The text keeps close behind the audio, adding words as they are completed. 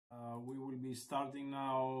be starting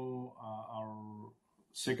now our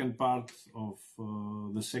second part of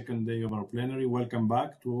the second day of our plenary. Welcome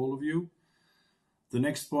back to all of you. The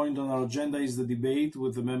next point on our agenda is the debate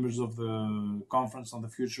with the members of the Conference on the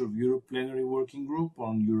Future of Europe Plenary Working Group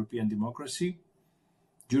on European Democracy.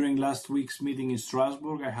 During last week's meeting in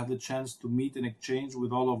Strasbourg, I had the chance to meet and exchange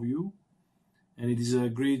with all of you, and it is a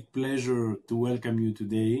great pleasure to welcome you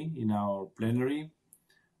today in our plenary.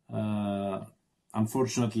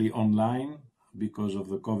 Unfortunately online because of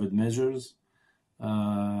the COVID measures,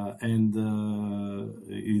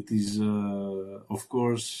 it is of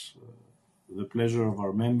course the pleasure of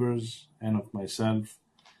our members and of myself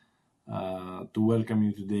to welcome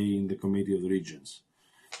you today in the Committee of the Regions.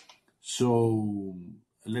 So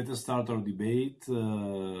let us start our debate,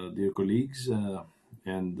 dear colleagues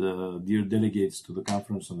and dear delegates to the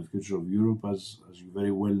Conference on the Future of Europe. As you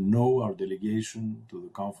very well know, our delegation to the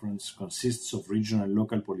conference consists of regional and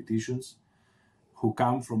local politicians who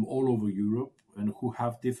come from all over Europe and who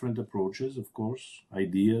have different approaches, of course,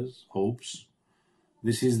 ideas, hopes.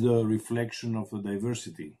 This is the reflection of the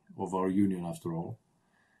diversity of our union, after all.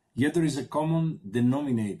 Yet there is a common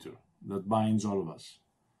denominator that binds all of us,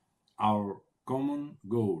 our common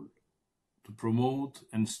goal: to promote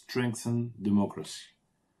and strengthen democracy.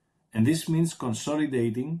 And this means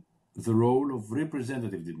consolidating the role of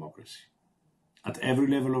representative democracy at every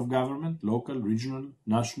level of government, local, regional,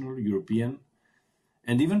 national, European,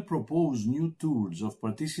 and even propose new tools of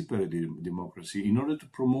participatory democracy in order to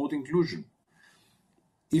promote inclusion.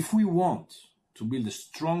 If we want to build a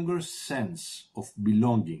stronger sense of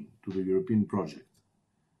belonging to the European project,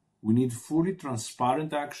 we need fully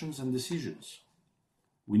transparent actions and decisions.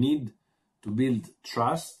 We need to build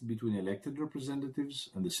trust between elected representatives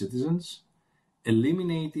and the citizens,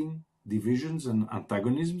 eliminating divisions and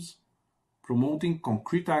antagonisms, promoting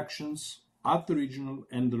concrete actions at the regional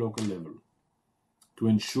and the local level to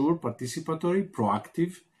ensure participatory,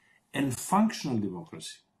 proactive, and functional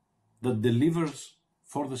democracy that delivers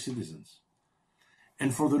for the citizens.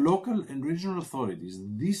 And for the local and regional authorities,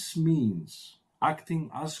 this means acting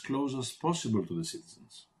as close as possible to the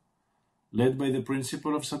citizens, led by the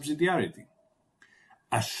principle of subsidiarity,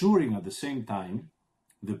 assuring at the same time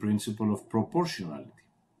the principle of proportionality.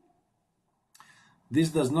 This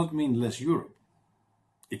does not mean less Europe.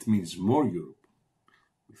 It means more Europe,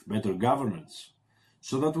 with better governance,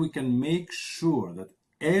 so that we can make sure that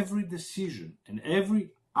every decision and every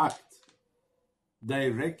act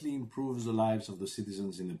directly improves the lives of the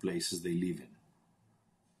citizens in the places they live in.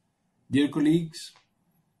 Dear colleagues,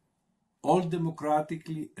 all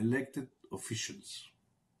democratically elected officials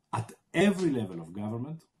at every level of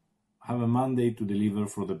government have a mandate to deliver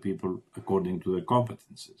for the people according to their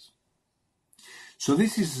competences. So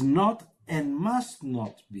this is not and must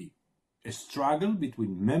not be a struggle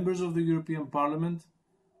between members of the European Parliament,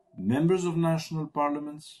 members of national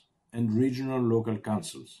parliaments, and regional local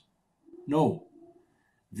councils. No,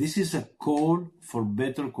 this is a call for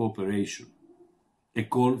better cooperation, a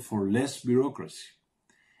call for less bureaucracy,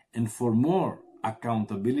 and for more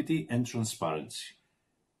accountability and transparency.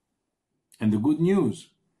 And the good news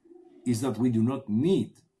is that we do not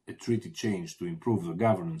need a treaty change to improve the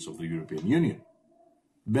governance of the European Union.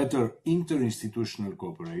 Better interinstitutional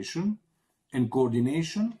cooperation and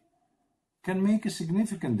coordination can make a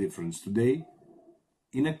significant difference today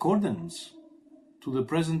in accordance to the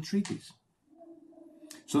present treaties.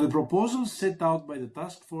 So the proposals set out by the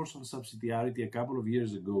Task Force on Subsidiarity a couple of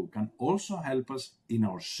years ago can also help us in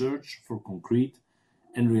our search for concrete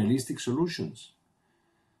and realistic solutions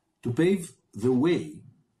to pave the way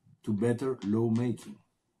to better lawmaking.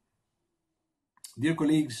 Dear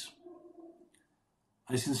colleagues,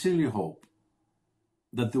 I sincerely hope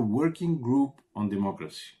that the Working Group on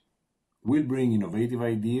Democracy will bring innovative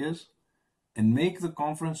ideas and make the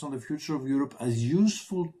Conference on the Future of Europe a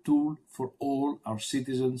useful tool for all our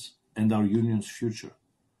citizens and our union's future.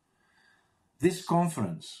 This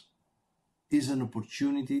conference is an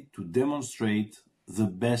opportunity to demonstrate the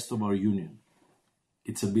best of our union,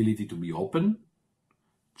 its ability to be open,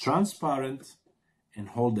 transparent, and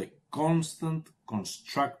hold a constant,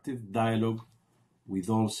 constructive dialogue with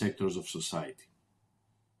all sectors of society.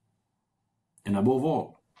 And above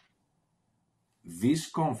all, this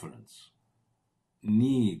conference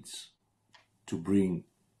needs to bring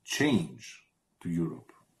change to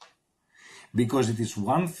Europe. Because it is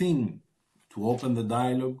one thing to open the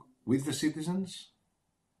dialogue with the citizens,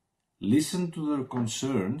 listen to their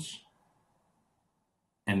concerns,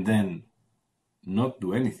 and then not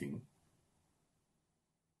do anything.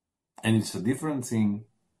 And it's a different thing,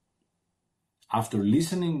 after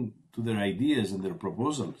listening to their ideas and their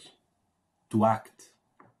proposals, to act,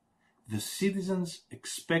 The citizens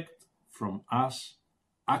expect from us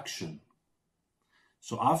action.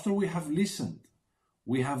 So after we have listened,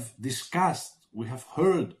 we have discussed, we have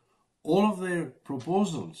heard all of their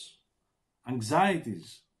proposals,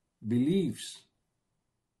 anxieties, beliefs,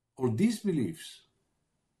 or disbeliefs,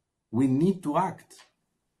 we need to act.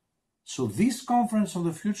 So this conference on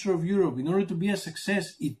the future of Europe, in order to be a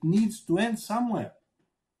success, it needs to end somewhere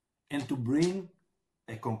and to bring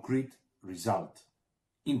a concrete result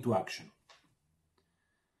into action.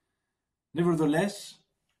 Nevertheless,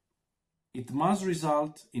 it must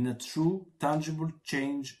result in a true, tangible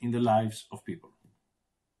change in the lives of people.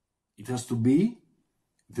 It has to be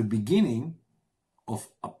the beginning of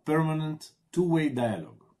a permanent two-way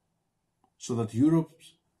dialogue, so that Europe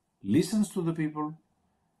listens to the people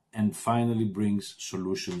and finally brings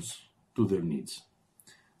solutions to their needs.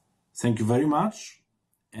 Thank you very much,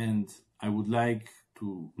 and I would like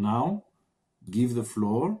to now give the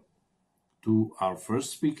floor to our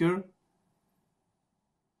first speaker,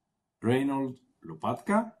 Reinhold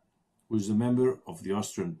LOPATKA, who is a member of the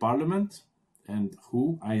Austrian Parliament and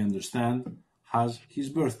who, I understand, has his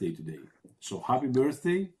birthday today. So happy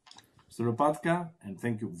birthday, Mr. LOPATKA, and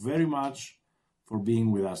thank you very much for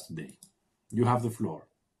being with us today. You have the floor.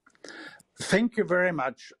 Thank you very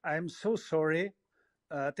much. I'm so sorry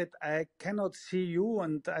that I cannot see you,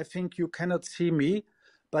 and I think you cannot see me,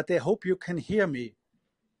 but I hope you can hear me.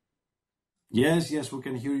 Yes, we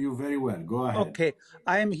can hear you very well. Go ahead. Okay,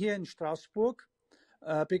 I am here in Strasbourg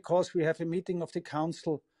because we have a meeting of the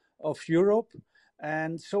Council of Europe,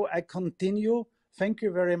 and so I continue. Thank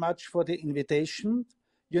you very much for the invitation.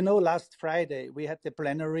 You know, last Friday we had the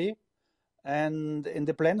plenary, and in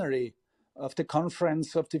the plenary of the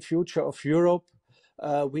Conference of the Future of Europe,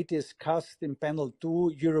 we discussed in panel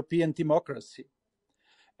 2 European democracy.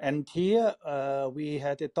 And here we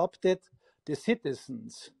had adopted the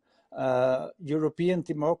citizens' European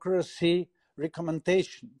democracy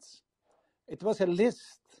recommendations. It was a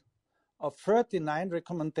list of 39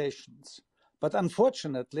 recommendations, but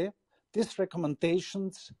unfortunately, these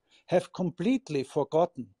recommendations have completely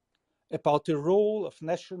forgotten about the role of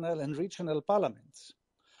national and regional parliaments.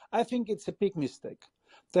 I think it's a big mistake.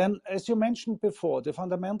 Then, as you mentioned before, the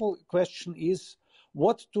fundamental question is,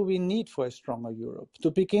 what do we need for a stronger Europe?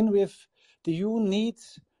 To begin with, the EU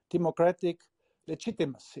needs democratic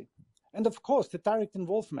legitimacy. And of course, the direct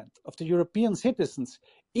involvement of the European citizens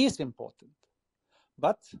is important.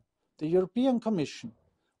 But the European Commission,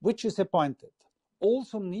 which is appointed,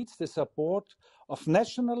 also needs the support of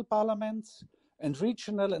national parliaments and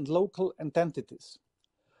regional and local entities.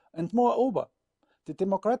 And moreover, the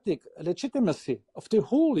democratic legitimacy of the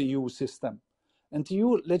whole EU system and the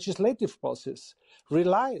EU legislative process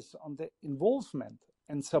relies on the involvement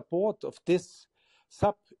and support of these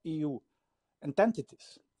sub-EU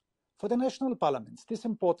entities. For the national parliaments, this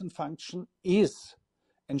important function is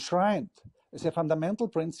enshrined as a fundamental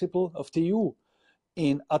principle of the EU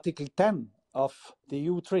in Article 10 of the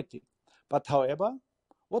EU Treaty. But however,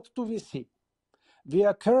 what do we see? We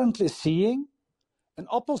are currently seeing an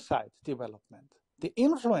opposite development. The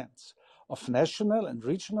influence of national and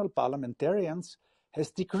regional parliamentarians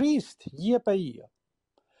has decreased year by year.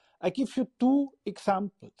 I give you two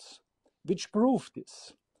examples which prove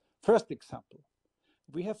this. First example,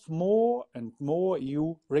 we have more and more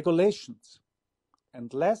EU regulations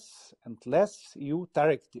and less EU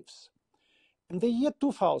directives. In the year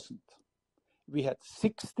 2000, we had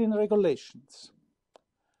 16 regulations.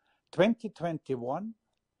 2021,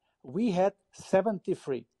 we had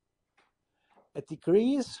 73. A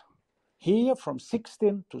decrease here from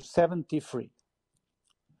 16 to 73.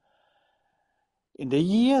 In the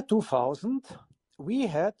year 2000, we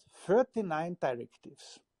had 39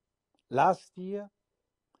 directives. Last year,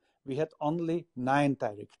 we had only 9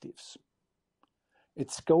 directives.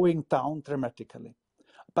 It's going down dramatically.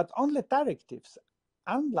 But only directives,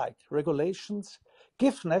 unlike regulations,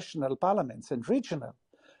 give national parliaments and regional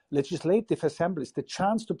legislative assemblies the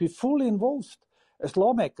chance to be fully involved as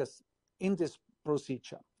lawmakers in this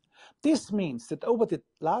procedure. This means that over the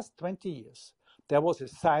last 20 years, there was a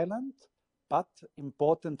silent but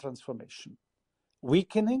important transformation,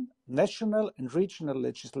 weakening national and regional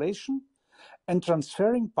legislation and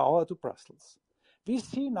transferring power to Brussels. We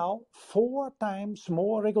see now 4 times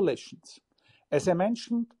more regulations, as I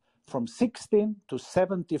mentioned, from 16 to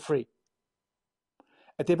 73.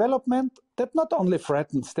 A development that not only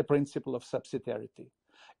threatens the principle of subsidiarity,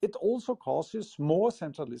 it also causes more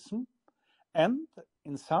centralism and,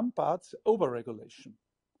 in some parts, over-regulation.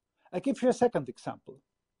 I give you a second example.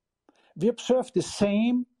 We observe the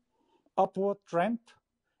same upward trend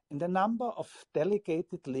in the number of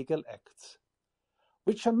delegated legal acts.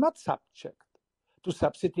 which are not subject to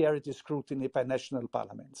subsidiarity scrutiny by national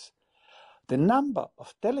parliaments. The number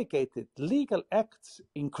of delegated legal acts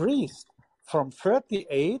increased from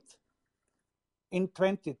 38 in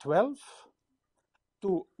 2012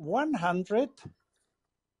 to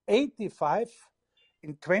 185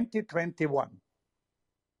 in 2021.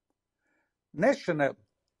 National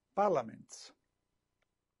parliaments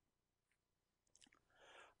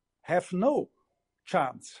have no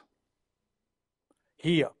chance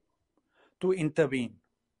here to intervene.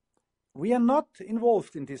 We are not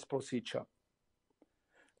involved in this procedure.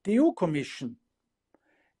 The EU Commission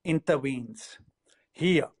intervenes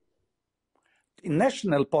here in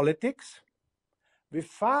national politics with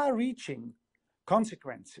far-reaching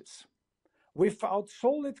consequences, without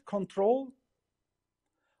solid control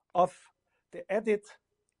of the added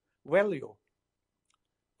value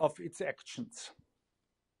of its actions.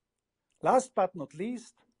 Last but not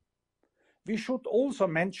least, we should also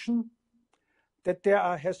mention that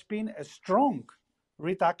there has been a strong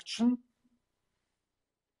reduction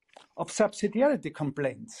of subsidiarity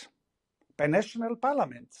complaints by national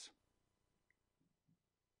parliaments.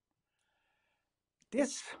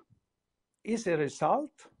 This is a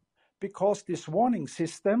result because this warning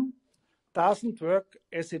system doesn't work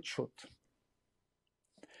as it should.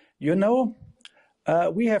 You know,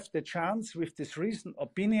 we have the chance with these recent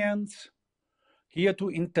opinions here to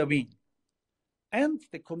intervene. And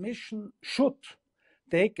the Commission should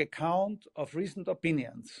take account of recent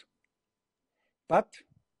opinions. But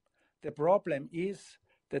the problem is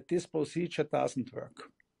that this procedure doesn't work.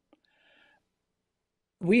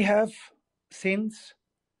 We have since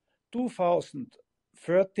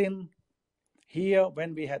 2013 here,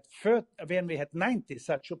 when we had 90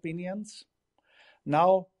 such opinions,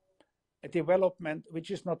 now a development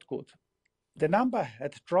which is not good. The number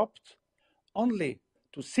had dropped only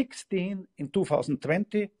to 16 in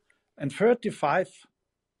 2020 and 35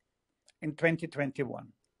 in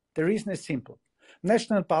 2021. The reason is simple.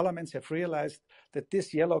 National parliaments have realized that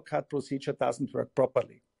this yellow card procedure doesn't work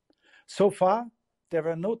properly. So far, there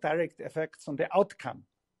were no direct effects on the outcome.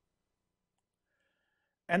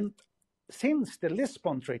 And since the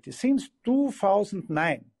Lisbon Treaty, since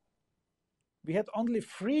 2009, we had only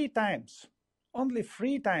three times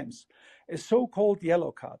a so-called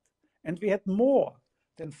yellow card. And we had more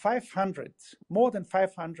than 500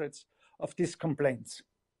 of these complaints.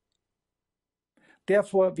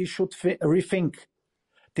 Therefore, we should rethink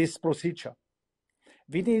this procedure.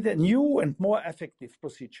 We need a new and more effective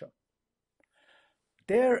procedure.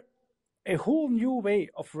 A whole new way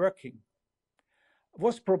of working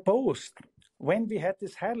was proposed when we had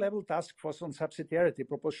this high-level task force on subsidiarity,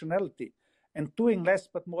 proportionality, and doing less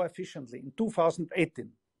but more efficiently in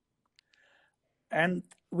 2018. And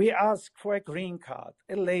we asked for a green card,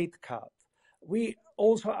 a late card. We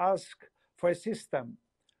also asked for a system,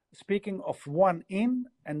 speaking of one in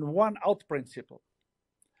and one out principle.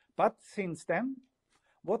 But since then,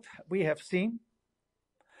 what we have seen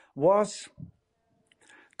was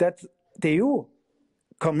that the EU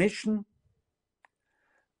Commission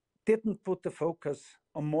didn't put the focus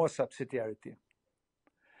on more subsidiarity.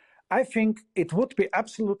 I think it would be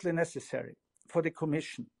absolutely necessary for the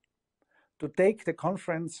Commission to take the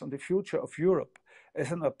conference on the future of Europe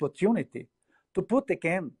as an opportunity to put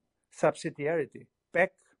again subsidiarity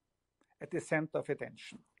back at the center of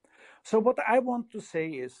attention. So what I want to say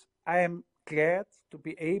is I am glad to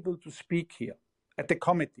be able to speak here at the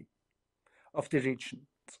Committee of the Regions,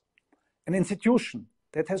 an institution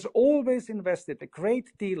that has always invested a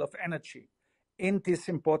great deal of energy in this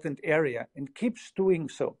important area and keeps doing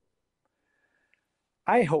so.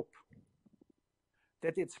 I hope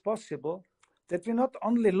that it's possible that we not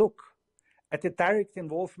only look at the direct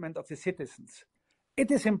involvement of the citizens.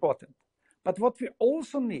 It is important. But what we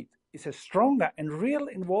also need is a stronger and real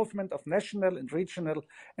involvement of national and regional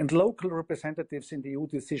and local representatives in the EU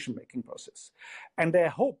decision-making process. And I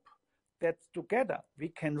hope that together we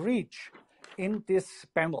can reach in this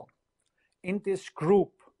panel, in this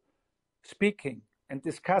group, speaking and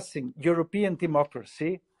discussing European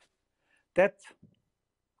democracy, that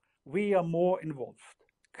we are more involved.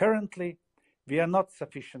 Currently, we are not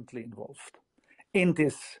sufficiently involved in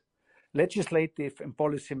this legislative and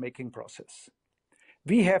policy-making process.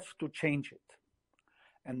 We have to change it.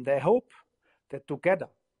 And I hope that together,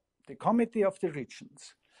 the Committee of the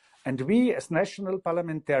Regions and we as national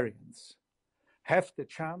parliamentarians have the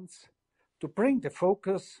chance to bring the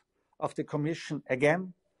focus of the Commission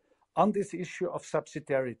again on this issue of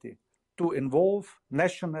subsidiarity, to involve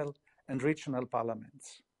national and regional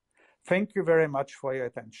parliaments. Thank you very much for your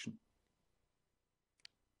attention.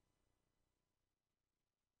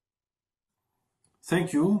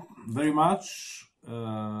 Thank you very much,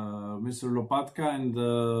 Mr. Lopatka, and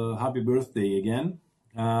happy birthday again.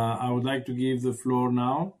 I would like to give the floor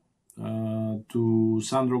now to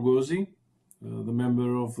Sandro GOZI, the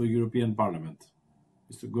member of the European Parliament.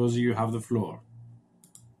 Mr. GOZI, you have the floor.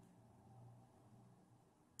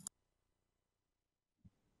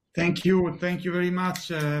 Thank you very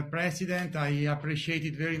much, President. I appreciate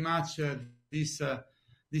it very much, this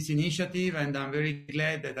initiative, and I'm very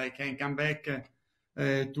glad that I can come back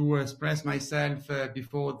to express myself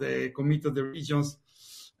before the Committee of the Regions,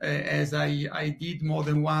 as I did more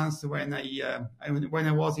than once when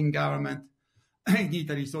I was in government in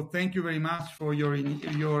Italy. So thank you very much for your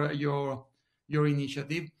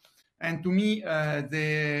initiative. And to me,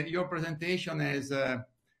 your presentation has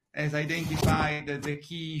identified the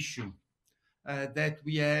key issue that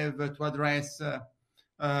we have to address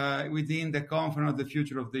within the Conference of the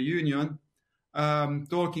Future of the Union,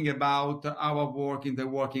 talking about our work in the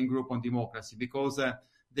Working Group on Democracy, because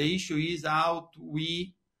the issue is how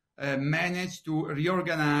we manage to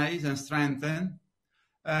reorganize and strengthen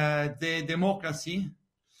the democracy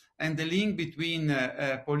and the link between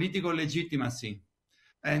political legitimacy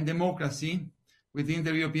and democracy within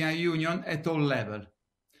the European Union at all levels.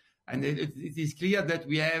 And it is clear that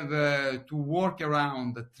we have to work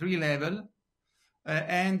around 3 levels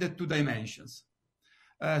and 2 dimensions,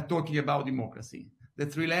 talking about democracy. The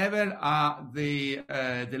 3 levels are the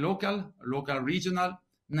local, regional,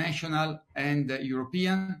 national, and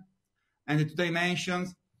European. And the 2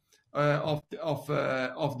 dimensions of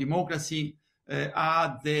democracy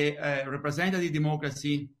are the representative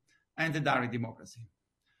democracy and the direct democracy.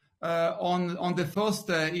 On the first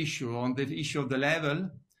issue, on the issue of the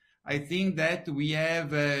level, I think that we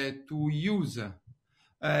have to use,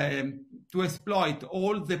 to exploit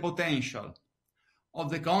all the potential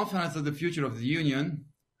of the Conference of the Future of the Union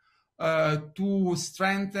to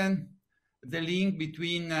strengthen the link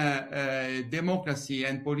between democracy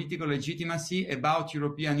and political legitimacy about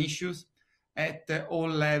European issues at all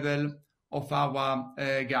levels of our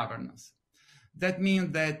governance. That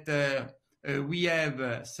means that we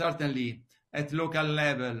have certainly at local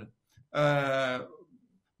level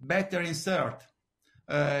better insert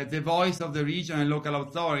the voice of the region and local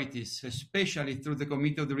authorities, especially through the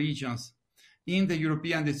Committee of the Regions, in the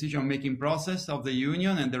European decision-making process of the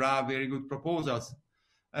Union, and there are very good proposals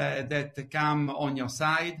that come on your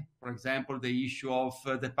side. For example, the issue of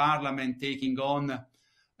the Parliament taking on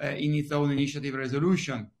in its own initiative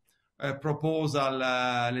resolution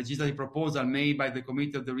legislative proposal made by the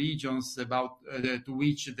Committee of the Regions about to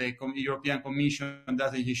which the European Commission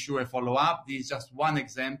doesn't issue a follow-up. This is just one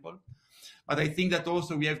example. But I think that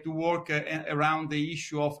also we have to work around the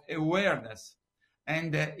issue of awareness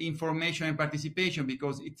and information and participation,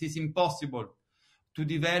 because it is impossible to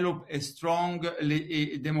develop a strong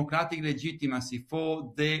democratic legitimacy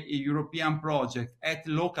for the European project at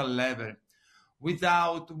local level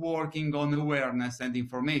without working on awareness and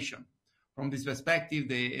information. From this perspective,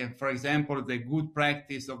 for example, the good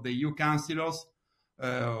practice of the EU councillors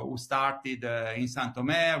who started in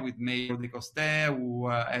Saint-Omer with Mayor de Coster, who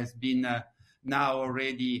has been now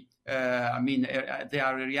already, they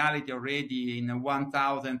are a reality already in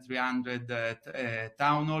 1,300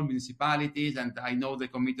 town hall municipalities, and I know the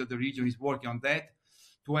Committee of the Region is working on that,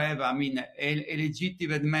 to have, a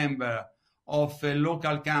legitimate member of a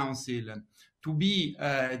local council to be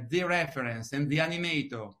the reference and the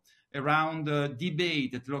animator around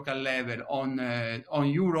debate at local level on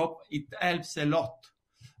Europe. It helps a lot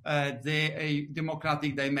the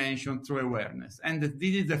democratic dimension through awareness. And this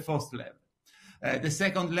is the first level. The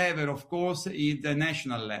second level, of course, is the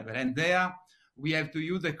national level. And there we have to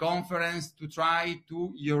use the conference to try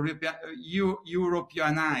to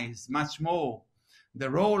Europeanize much more the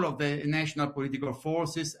role of the national political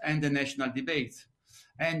forces and the national debates.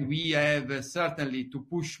 And we have certainly to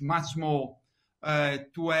push much more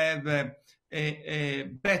to have a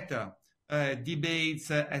better debates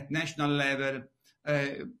at national level,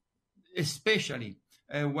 especially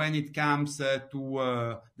when it comes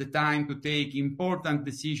to the time to take important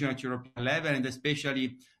decisions at European level, and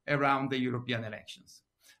especially around the European elections.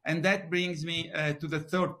 And that brings me to the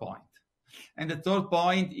third point. And the third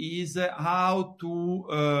point is how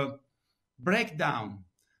to break down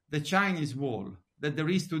the Chinese wall that there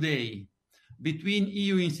is today between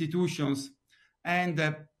EU institutions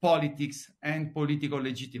and politics and political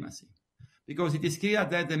legitimacy. Because it is clear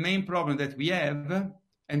that the main problem that we have,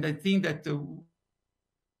 and I think that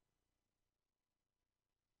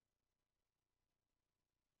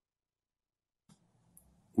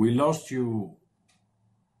we lost you.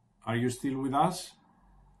 Are you still with us?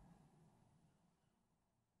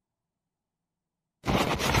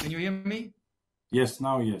 Can you hear me? Yes,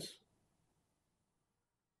 now yes.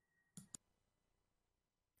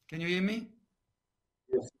 Can you hear me?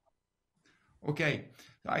 Yes. Okay.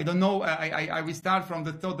 I don't know. I will start from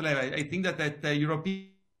the third level. I think that at European...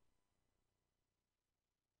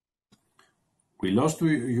 We lost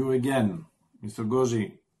you again, Mr.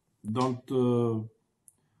 GOZI. Don't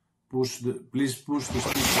please push the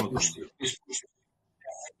speak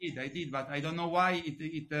button. I did, but I don't know why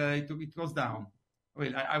it goes down.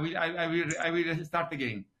 Well, I will start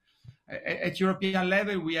again. At European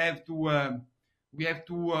level, we have to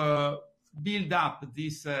build up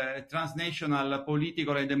this transnational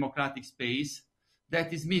political and democratic space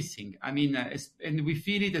that is missing. I mean, and we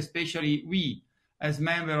feel it, especially we as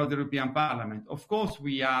members of the European Parliament. Of course,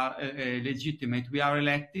 we are legitimate. We are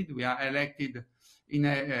elected. We are elected in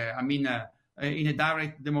a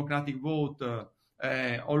direct democratic vote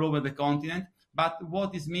all over the continent. But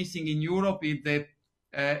what is missing in Europe is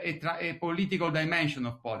a political dimension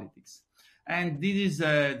of politics. And this is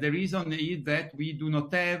the reason is that we do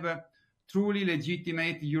not have truly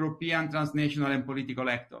legitimate European transnational and political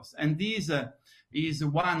actors. And this is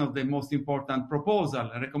one of the most important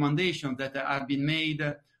recommendations that have been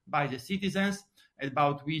made by the citizens,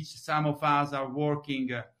 about which some of us have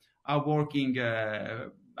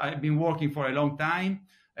been working for a long time.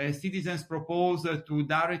 Citizens propose to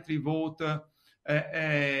directly vote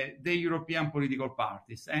the European political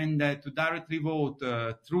parties, and to directly vote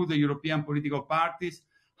through the European political parties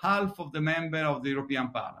half of the members of the European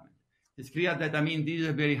Parliament. It's clear that, this is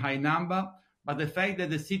a very high number, but the fact that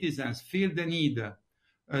the citizens feel the need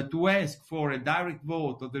to ask for a direct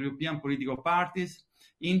vote of the European political parties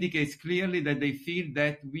indicates clearly that they feel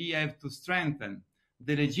that we have to strengthen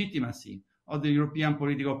the legitimacy of the European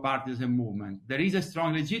political parties and movement. There is a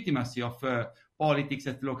strong legitimacy of politics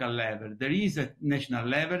at local level. There is at national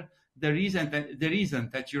level. There isn't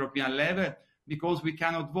at European level, because we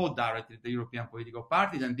cannot vote directly at the European political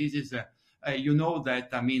parties. And this is,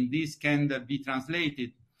 this can be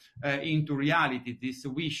translated into reality, this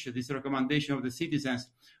wish, this recommendation of the citizens,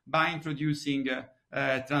 by introducing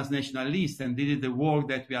transnational lists. And this is the work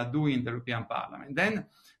that we are doing in the European Parliament. Then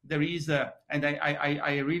there is, and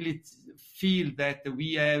I really feel that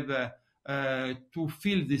we have to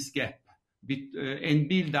fill this gap and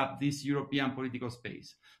build up this European political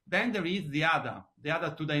space. Then there is the other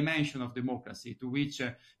two dimensions of democracy, to which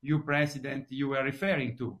you, President, you were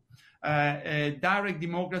referring to. Direct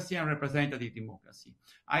democracy and representative democracy.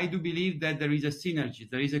 I do believe that there is a synergy,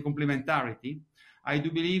 there is a complementarity. I do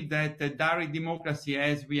believe that direct democracy,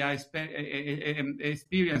 as we are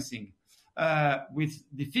experiencing, with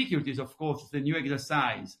difficulties, of course, the new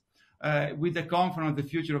exercise, with the Conference on the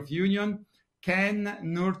Future of Union, can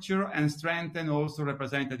nurture and strengthen also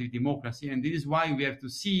representative democracy. And this is why we have to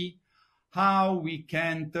see how we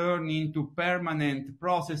can turn into permanent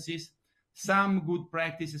processes some good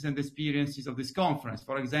practices and experiences of this conference.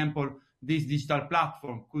 For example, this digital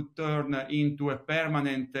platform could turn into a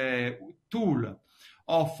permanent tool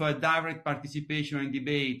of direct participation and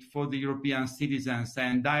debate for the European citizens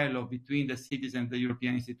and dialogue between the citizens and the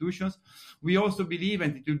European institutions. We also believe,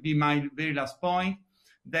 and it will be my very last point,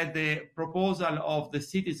 that the proposal of the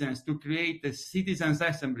citizens to create the citizens'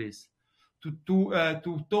 assemblies to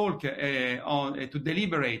talk to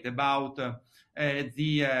deliberate about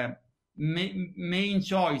the main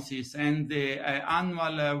choices and the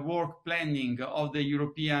annual work planning of the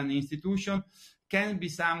European institution can be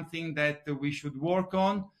something that we should work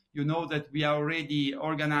on. You know that we are already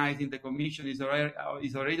organizing, the Commission is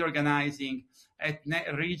already organizing at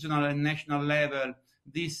regional and national level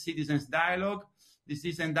this citizens' dialogue. This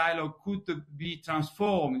citizen dialogue could be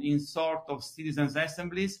transformed in sort of citizens'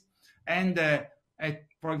 assemblies. And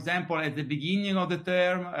for example, at the beginning of the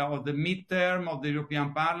term or the midterm of the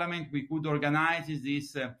European Parliament, we could organize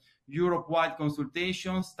this Europe-wide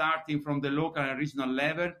consultation starting from the local and regional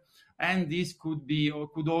level. And this could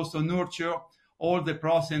also nurture all the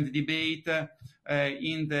process and debate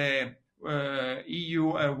in the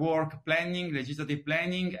EU work planning, legislative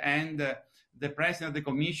planning, and the President of the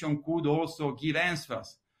Commission could also give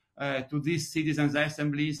answers to these citizens'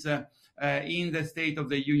 assemblies in the State of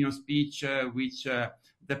the Union speech, which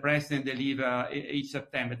the President delivers each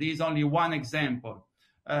September. This is only one example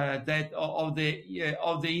that of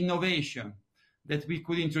the innovation that we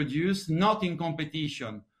could introduce, not in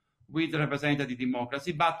competition with representative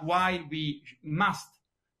democracy, but while we must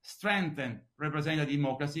strengthen representative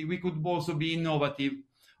democracy, we could also be innovative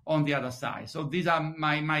on the other side. So these are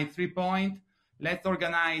my 3 points. Let's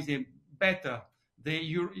organize better the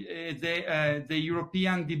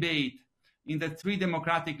European debate in the 3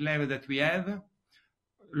 democratic levels that we have.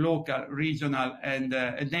 local, regional, and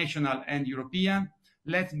national and European.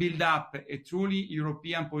 Let's build up a truly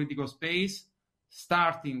European political space,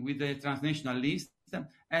 starting with the transnational list,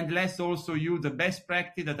 and let's also use the best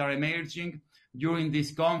practices that are emerging during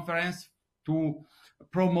this conference to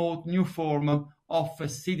promote new form of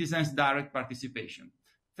citizens' direct participation.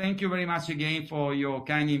 Thank you very much again for your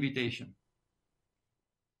kind invitation.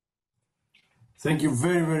 Thank you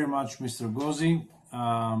very, very much, Mr. GOZI.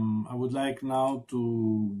 I would like now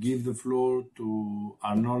to give the floor to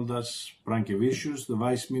Arnoldas PRANCKEVIČIUS, the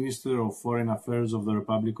Vice Minister of Foreign Affairs of the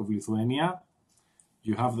Republic of Lithuania.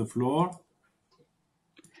 You have the floor.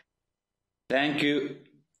 Thank you.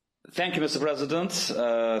 Thank you, Mr. President.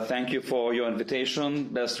 Thank you for your invitation.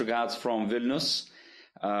 Best regards from Vilnius.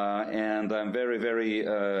 And I'm very, very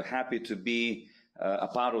happy to be a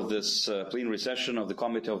part of this plenary session of the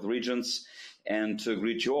Committee of the Regions and to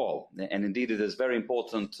greet you all. And indeed, it is a very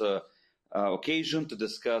important occasion to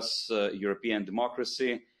discuss European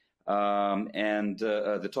democracy and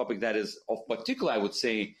the topic that is of particular, I would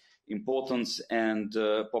say, importance and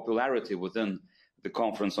popularity within the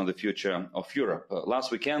Conference on the Future of Europe.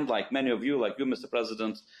 Last weekend, like many of you, like you, Mr.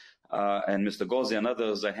 President, and Mr. GOZI and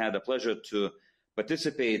others, I had a pleasure to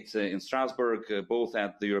participate in Strasbourg, both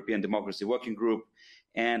at the European Democracy Working Group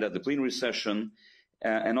and at the plenary session.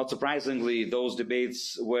 And not surprisingly, those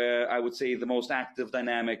debates were, I would say, the most active,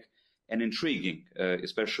 dynamic, and intriguing,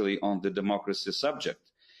 especially on the democracy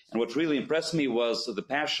subject. And what really impressed me was the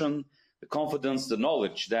passion, the confidence, the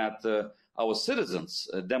knowledge that our citizens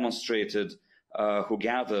demonstrated who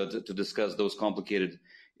gathered to discuss those complicated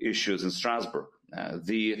issues in Strasbourg.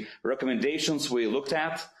 The recommendations we looked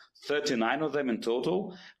at, 39 of them in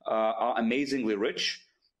total, are amazingly rich.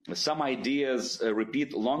 Some ideas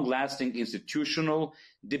repeat long-lasting institutional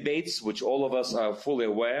debates, which all of us are fully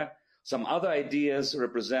aware. Some other ideas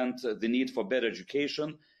represent the need for better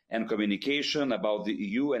education and communication about the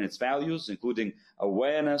EU and its values, including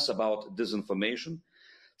awareness about disinformation.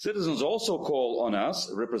 Citizens also call on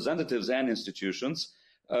us, representatives and institutions,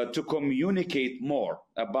 to communicate more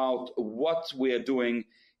about what we are doing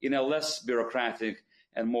in a less bureaucratic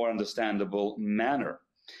and more understandable manner.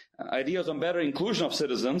 Ideas on better inclusion of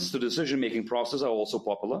citizens to the decision-making process are also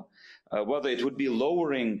popular, whether it would be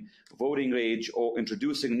lowering voting age or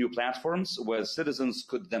introducing new platforms where citizens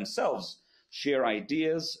could themselves share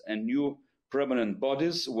ideas and new permanent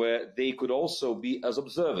bodies where they could also be as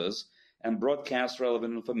observers and broadcast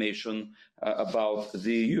relevant information about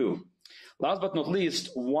the EU. Last but not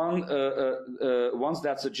least, ones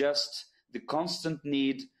that suggest the constant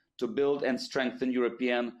need to build and strengthen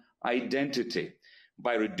European identity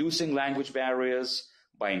by reducing language barriers,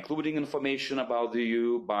 by including information about the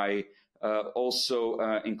EU, by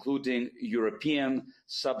also including European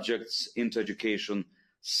subjects into education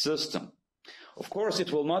system. Of course,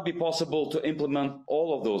 it will not be possible to implement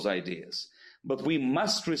all of those ideas, but we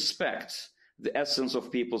must respect the essence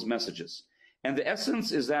of people's messages. And the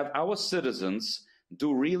essence is that our citizens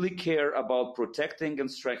do really care about protecting and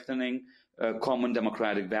strengthening common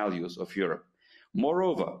democratic values of Europe.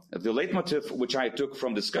 Moreover, the leitmotif which I took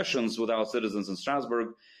from discussions with our citizens in Strasbourg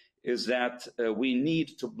is that we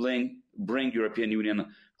need to bring European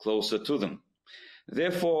Union closer to them.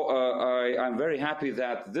 Therefore, I'm very happy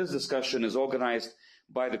that this discussion is organized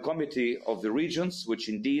by the Committee of the Regions, which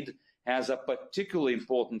indeed has a particularly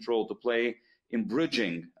important role to play in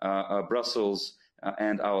bridging Brussels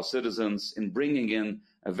and our citizens, in bringing in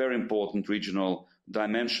a very important regional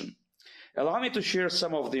dimension. Allow me to share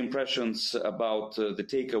some of the impressions about the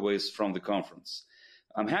takeaways from the conference.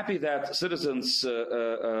 I'm happy that citizens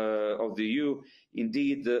of the EU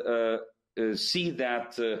indeed see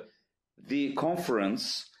that the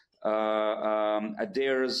conference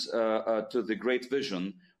adheres to the great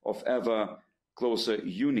vision of ever closer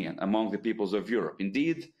union among the peoples of Europe.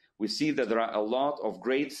 Indeed, we see that there are a lot of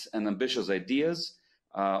great and ambitious ideas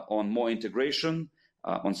on more integration,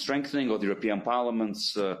 on strengthening of the European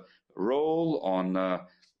Parliament's role, on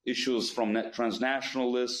issues from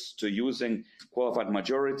transnational lists to using qualified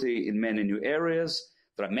majority in many new areas.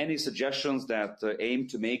 There are many suggestions that aim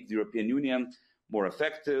to make the European Union more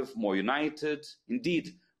effective, more united,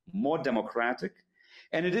 indeed more democratic.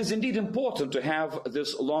 And it is indeed important to have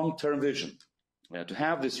this long-term vision, to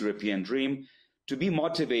have this European dream, to be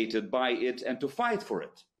motivated by it and to fight for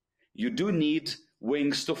it. You do need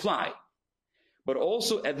wings to fly. But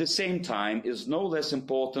also at the same time is no less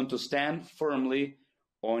important to stand firmly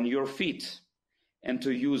on your feet and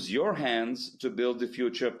to use your hands to build the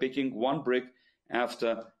future, picking one brick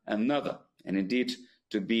after another, and indeed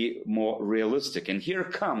to be more realistic. And here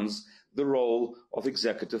comes the role of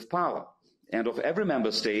executive power and of every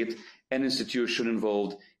member state and institution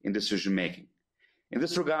involved in decision making. In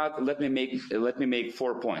this regard, let me make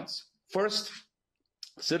 4 points. First,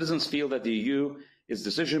 citizens feel that the EU is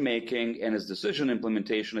decision making and its decision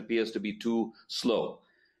implementation appears to be too slow.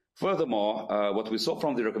 Furthermore, what we saw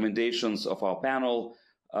from the recommendations of our panel,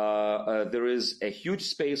 there is a huge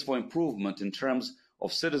space for improvement in terms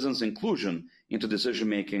of citizens' inclusion into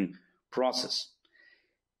decision-making process.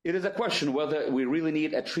 It is a question whether we really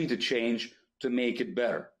need a treaty change to make it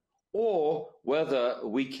better, or whether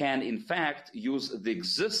we can, in fact, use the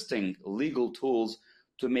existing legal tools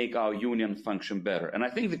to make our union function better. And I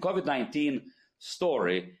think the COVID-19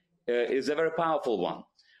 story is a very powerful one.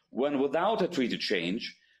 When without a treaty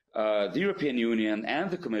change, the European Union and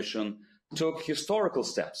the Commission took historical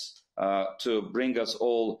steps to bring us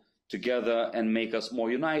all together and make us more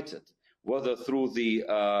united, whether through the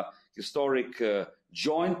historic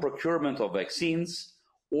joint procurement of vaccines,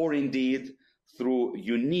 or indeed through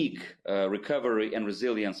unique recovery and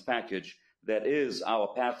resilience package that is our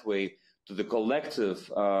pathway to the collective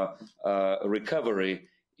recovery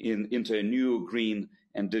into a new green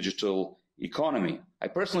and digital economy. I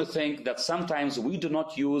personally think that sometimes we do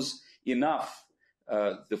not use enough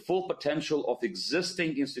the full potential of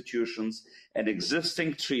existing institutions and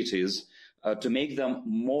existing treaties to make them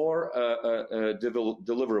more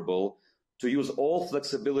deliverable, to use all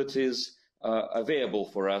flexibilities available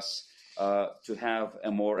for us to have a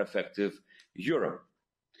more effective Europe.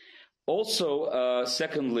 Also,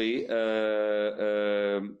 secondly,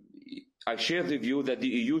 I share the view that the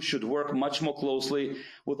EU should work much more closely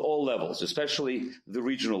with all levels, especially the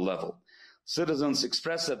regional level. Citizens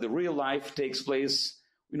express that the real life takes place,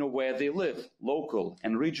 where they live, local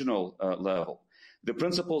and regional level. The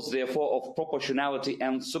principles, therefore, of proportionality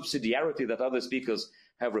and subsidiarity that other speakers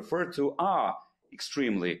have referred to are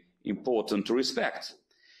extremely important to respect.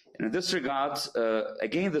 And in this regard,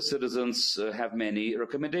 again, the citizens have many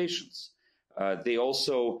recommendations. They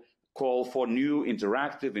also call for new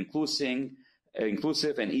interactive,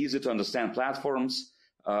 inclusive and easy to understand platforms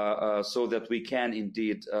so that we can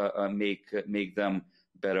indeed make them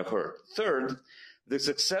better heard. Third, the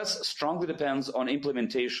success strongly depends on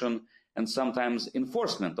implementation and sometimes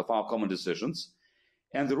enforcement of our common decisions.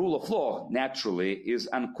 And the rule of law, naturally, is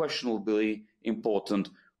unquestionably important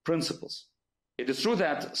principles. It is true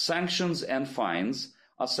that sanctions and fines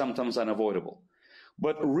are sometimes unavoidable.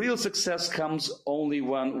 But real success comes only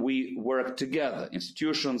when we work together,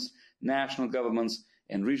 institutions, national governments,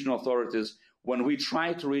 and regional authorities, when we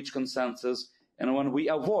try to reach consensus, and when we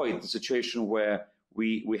avoid the situation where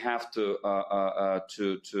we have to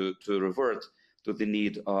revert to the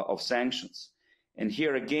need of sanctions. And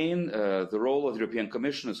here again, the role of the European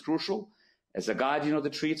Commission is crucial as a guardian of the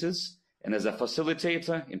treaties and as a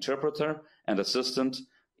facilitator, interpreter, and assistant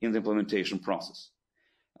in the implementation process.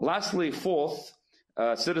 Lastly, fourth,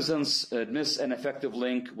 citizens miss an effective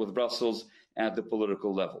link with Brussels at the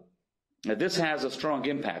political level. This has a strong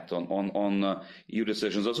impact on EU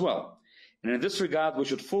decisions as well. And in this regard, we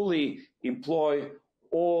should fully employ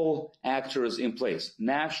all actors in place,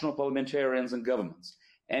 national parliamentarians and governments,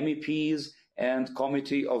 MEPs and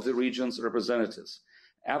Committee of the Regions representatives,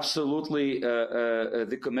 absolutely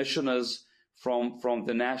the commissioners from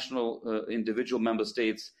the national individual member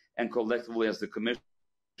states and collectively as the Commission,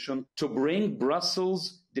 to bring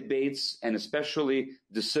Brussels debates and especially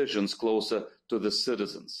decisions closer to the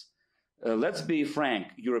citizens. Let's be frank,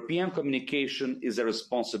 European communication is a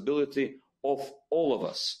responsibility of all of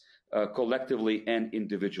us, collectively and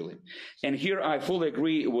individually. And here I fully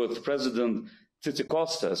agree with President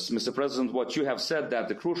Tzitzikostas, Mr. President, what you have said, that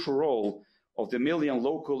the crucial role of the million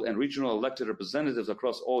local and regional elected representatives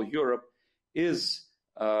across all Europe is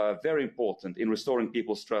very important in restoring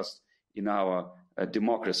people's trust in our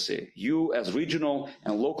democracy. You, as regional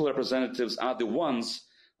and local representatives, are the ones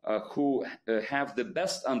who have the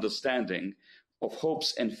best understanding of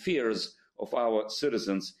hopes and fears of our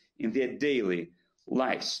citizens in their daily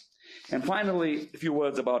lives. And finally, a few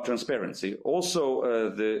words about transparency. Also,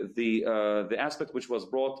 the aspect which was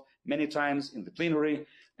brought many times in the plenary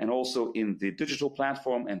and also in the digital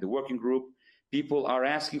platform and the working group, people are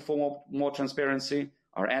asking for more transparency,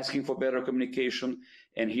 are asking for better communication.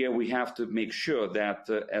 And here we have to make sure that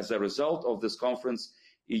as a result of this conference,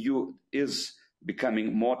 EU is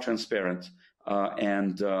becoming more transparent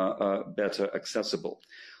and better accessible.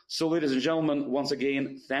 So, ladies and gentlemen, once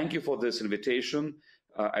again, thank you for this invitation.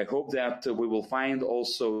 I hope that we will find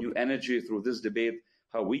also new energy through this debate,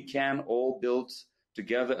 how we can all build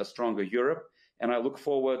together a stronger Europe. And I look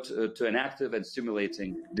forward to an active and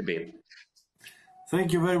stimulating debate.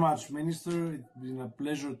 Thank you very much, Minister. It's been a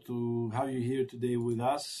pleasure to have you here today with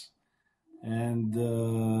us. And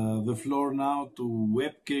the floor now to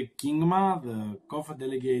Wepke KINGMA, the COFE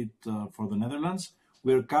delegate for the Netherlands.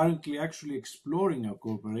 We are currently actually exploring a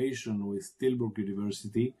cooperation with Tilburg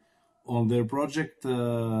University on their project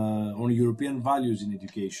on European values in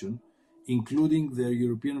education, including their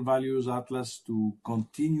European Values Atlas, to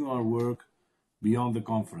continue our work beyond the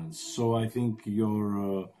conference. So I think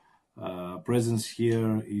your presence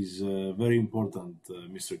here is very important,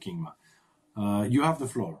 Mr. KINGMA. You have the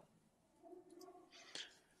floor.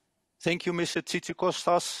 Thank you, Mr.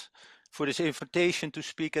 Tzitzikostas, for this invitation to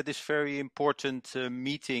speak at this very important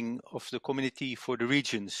meeting of the Committee for the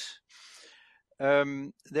Regions.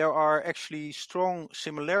 There are actually strong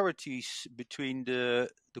similarities between the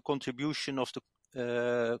contribution of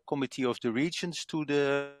the Committee of the Regions to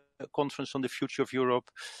the Conference on the Future of Europe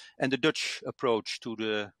and the Dutch approach to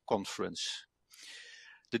the conference.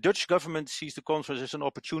 The Dutch government sees the conference as an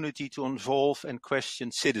opportunity to involve and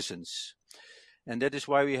question citizens. And that is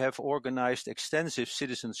why we have organized extensive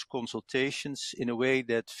citizens' consultations in a way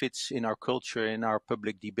that fits in our culture, in our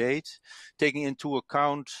public debate, taking into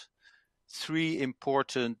account three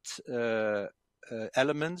important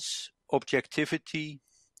elements: objectivity,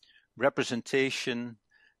 representation,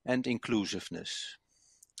 and inclusiveness.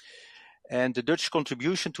 And the Dutch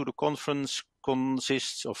contribution to the conference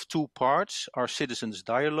consists of two parts: our citizens'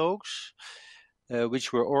 dialogues,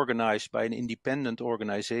 which were organized by an independent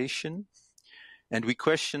organization. And we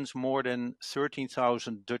questioned more than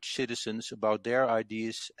 13,000 Dutch citizens about their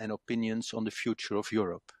ideas and opinions on the future of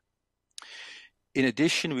Europe. In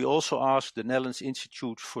addition, we also asked the Netherlands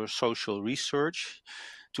Institute for Social Research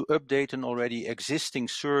to update an already existing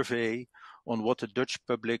survey on what the Dutch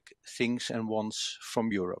public thinks and wants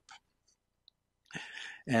from Europe.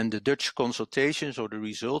 And the Dutch consultations, or the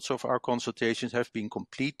results of our consultations, have been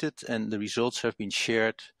completed, and the results have been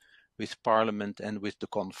shared with Parliament and with the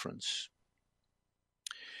conference.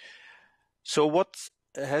 So what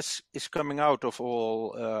is coming out of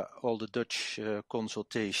all the Dutch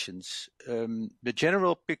consultations? The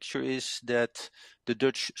general picture is that the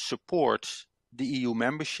Dutch support the EU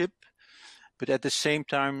membership, but at the same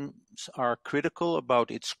time are critical about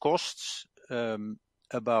its costs,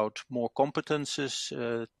 about more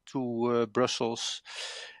competences to Brussels,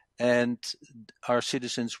 and our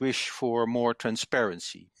citizens wish for more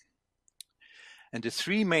transparency. And the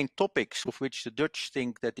three main topics of which the Dutch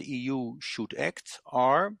think that the EU should act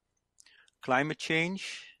are climate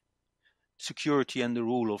change, security and the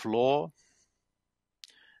rule of law,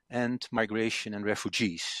 and migration and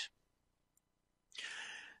refugees.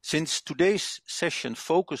 Since today's session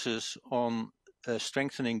focuses on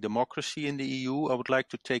strengthening democracy in the EU, I would like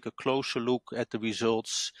to take a closer look at the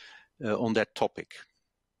results on that topic.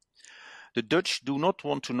 The Dutch do not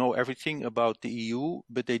want to know everything about the EU,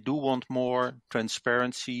 but they do want more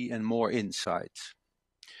transparency and more insight.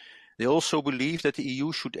 They also believe that the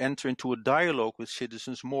EU should enter into a dialogue with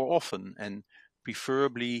citizens more often and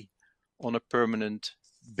preferably on a permanent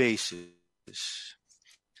basis.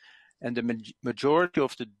 And the majority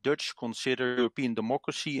of the Dutch consider European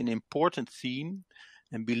democracy an important theme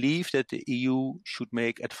and believe that the EU should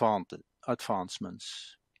make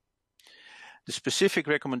advancements. The specific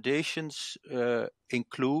recommendations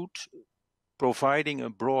include providing a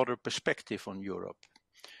broader perspective on Europe.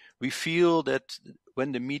 We feel that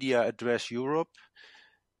when the media address Europe,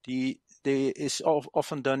 it is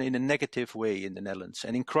often done in a negative way in the Netherlands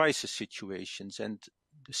and in crisis situations, and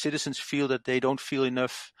the citizens feel that they don't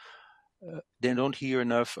hear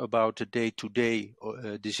enough about the day-to-day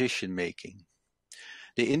decision making.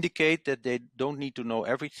 They indicate that they don't need to know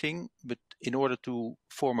everything, but in order to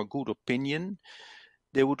form a good opinion,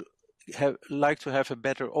 they would like to have a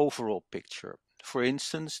better overall picture. For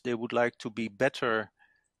instance, they would like to be better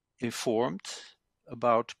informed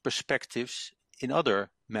about perspectives in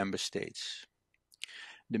other member states.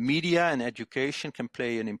 The media and education can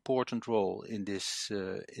play an important role in this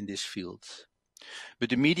field. But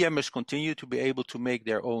the media must continue to be able to make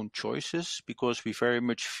their own choices, because we very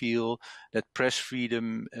much feel that press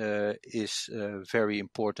freedom is very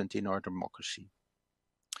important in our democracy.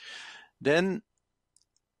 Then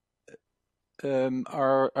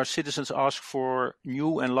our citizens ask for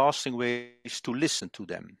new and lasting ways to listen to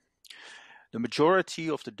them. The majority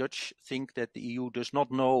of the Dutch think that the EU does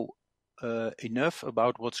not know enough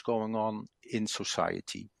about what's going on in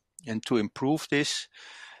society. And to improve this,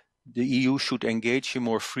 the EU should engage in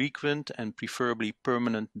more frequent and preferably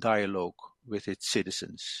permanent dialogue with its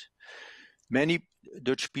citizens. Many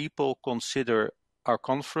Dutch people consider our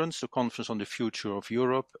conference, the Conference on the Future of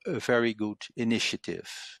Europe, a very good initiative.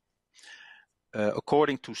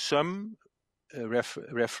 According to some,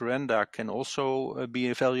 referenda can also be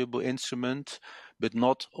a valuable instrument, but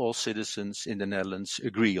not all citizens in the Netherlands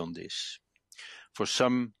agree on this. For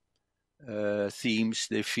some themes,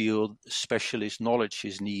 they feel specialist knowledge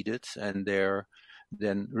is needed, and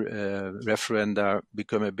then referenda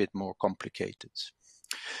become a bit more complicated.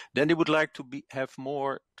 Then they would like to have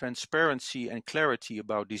more transparency and clarity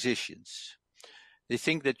about decisions. They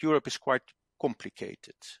think that Europe is quite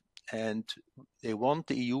complicated, and they want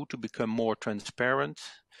the EU to become more transparent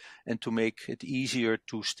and to make it easier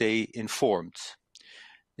to stay informed.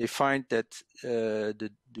 They find that the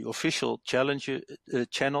official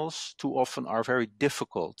channels too often are very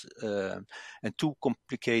difficult and too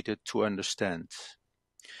complicated to understand.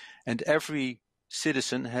 And every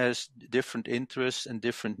citizen has different interests and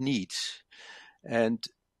different needs. And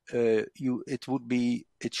it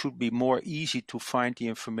should be more easy to find the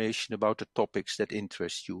information about the topics that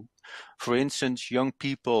interest you. For instance, young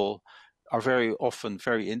people are very often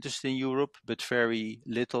very interested in Europe, but very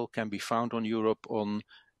little can be found on Europe on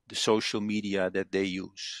the social media that they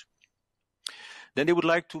use. Then they would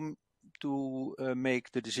like to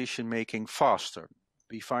make the decision making faster.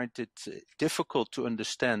 We find it difficult to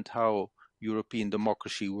understand how European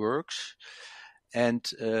democracy works, and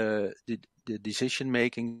the decision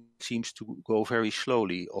making seems to go very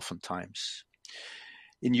slowly oftentimes.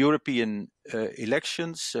 In European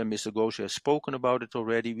elections, Mr. GOZI has spoken about it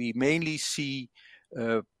already, we mainly see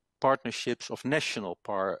partnerships of national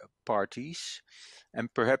parties,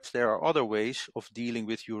 and perhaps there are other ways of dealing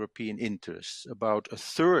with European interests. About a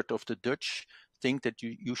third of the Dutch think that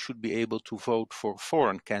you should be able to vote for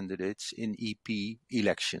foreign candidates in EP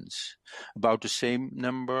elections. About the same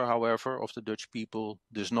number, however, of the Dutch people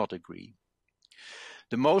does not agree.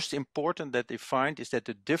 The most important that they find is that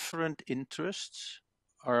the different interests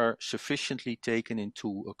are sufficiently taken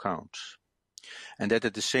into account. And that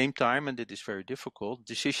at the same time, and it is very difficult,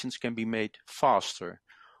 decisions can be made faster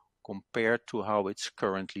compared to how it's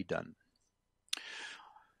currently done.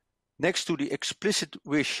 Next to the explicit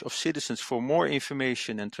wish of citizens for more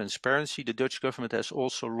information and transparency, the Dutch government has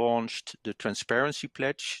also launched the Transparency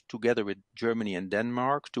Pledge together with Germany and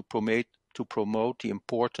Denmark to promote the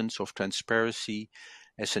importance of transparency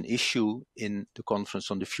as an issue in the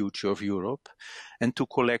Conference on the Future of Europe, and to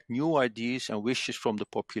collect new ideas and wishes from the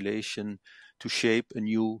population to shape a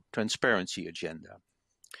new transparency agenda.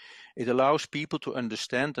 It allows people to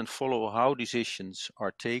understand and follow how decisions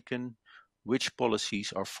are taken, which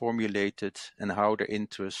policies are formulated, and how their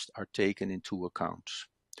interests are taken into account.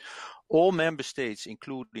 All member states,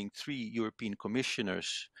 including 3 European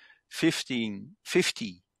commissioners, 50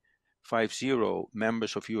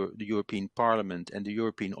 members of the European Parliament and the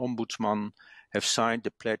European Ombudsman have signed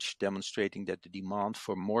the pledge demonstrating that the demand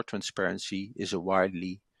for more transparency is a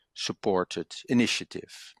widely supported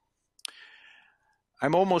initiative.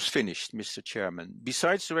 I'm almost finished, Mr. Chairman.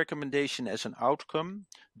 Besides the recommendation as an outcome,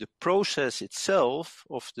 the process itself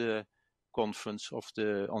of the conference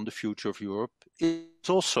on the future of Europe is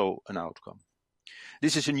also an outcome.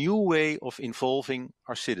 This is a new way of involving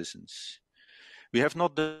our citizens. We have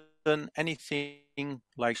not done anything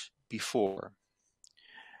like before.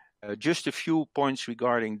 Just a few points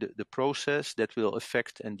regarding the process that will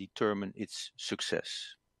affect and determine its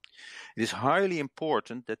success. It is highly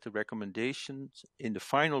important that the recommendations in the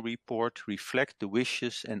final report reflect the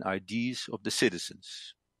wishes and ideas of the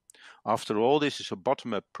citizens. After all, this is a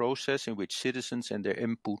bottom-up process in which citizens and their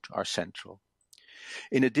input are central.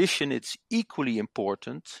 In addition, it's equally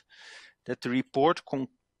important that the report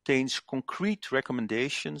contains concrete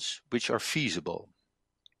recommendations which are feasible.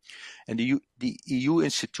 And the EU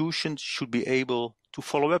institutions should be able to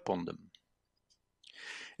follow up on them.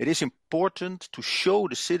 It is important to show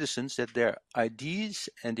the citizens that their ideas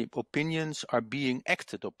and opinions are being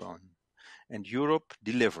acted upon, and Europe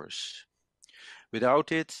delivers.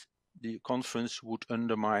 Without it, the conference would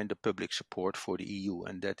undermine the public support for the EU,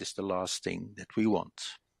 and that is the last thing that we want.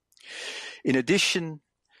 In addition,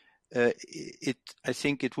 I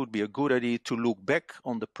think it would be a good idea to look back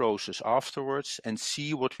on the process afterwards and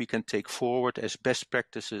see what we can take forward as best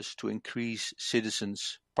practices to increase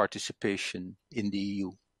citizens' participation in the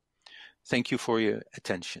EU. Thank you for your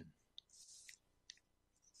attention.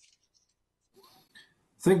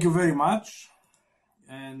 Thank you very much.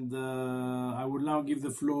 And I will now give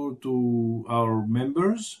the floor to our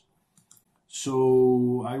members.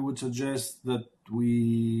 So I would suggest that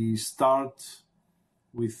we start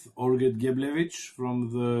with Olga Geblevich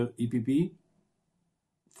from the EPP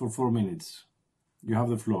for 4 minutes. You have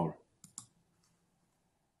the floor.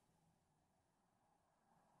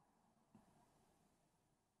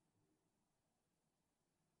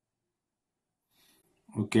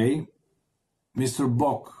 Okay. Mr.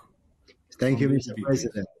 Bock. Thank you, Mr.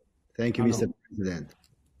 President. Thank you, Mr. President.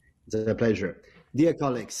 It's a pleasure. Dear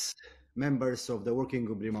colleagues, members of the Working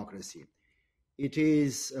Group Democracy, it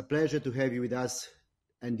is a pleasure to have you with us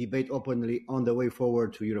and debate openly on the way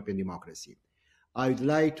forward to European democracy. I would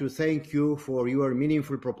like to thank you for your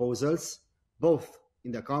meaningful proposals, both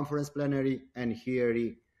in the conference plenary and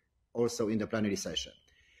here also in the plenary session.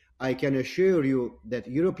 I can assure you that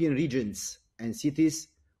European regions and cities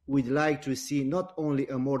would like to see not only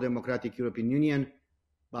a more democratic European Union,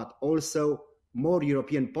 but also more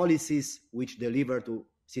European policies which deliver to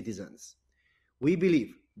citizens. We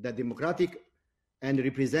believe that democratic and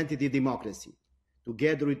representative democracy,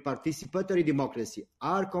 together with participatory democracy,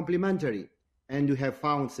 are complementary, and we have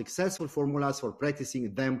found successful formulas for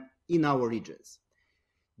practicing them in our regions.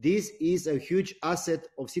 This is a huge asset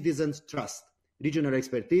of citizens' trust, regional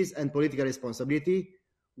expertise, and political responsibility,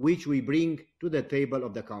 which we bring to the table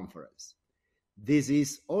of the conference. This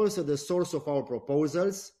is also the source of our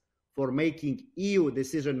proposals for making EU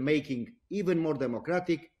decision-making even more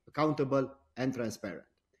democratic, accountable, and transparent.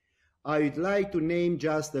 I would like to name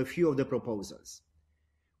just a few of the proposals.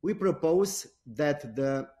 We propose that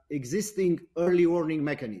the existing early warning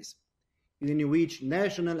mechanism in which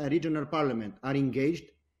national and regional parliaments are engaged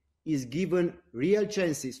is given real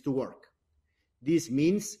chances to work. This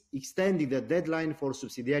means extending the deadline for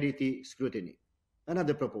subsidiarity scrutiny.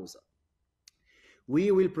 Another proposal. We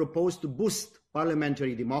will propose to boost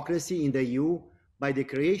parliamentary democracy in the EU by the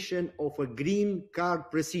creation of a green card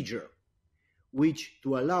procedure, which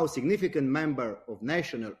to allow significant members of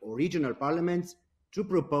national or regional parliaments to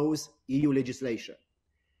propose EU legislation.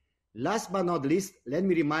 Last but not least, let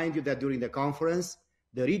me remind you that during the conference,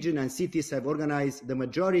 the region and cities have organized the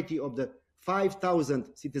majority of the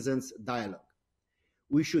 5,000 citizens' dialogue.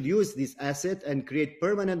 We should use this asset and create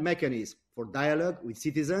permanent mechanisms for dialogue with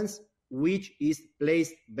citizens, which is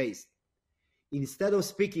place-based. Instead of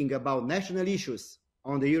speaking about national issues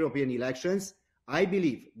on the European elections, I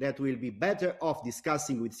believe that we'll be better off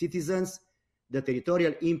discussing with citizens the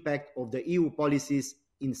territorial impact of the EU policies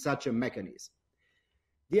in such a mechanism.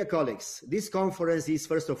 Dear colleagues, this conference is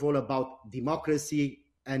first of all about democracy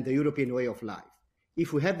and the European way of life.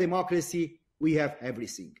 If we have democracy, we have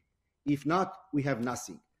everything. If not, we have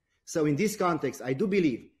nothing. So in this context, I do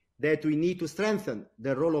believe that we need to strengthen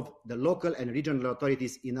the role of the local and regional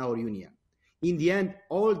authorities in our union. In the end,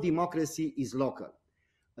 all democracy is local.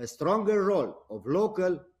 A stronger role of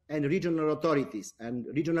local and regional authorities and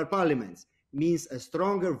regional parliaments means a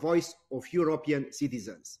stronger voice of European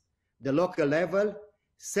citizens. The local level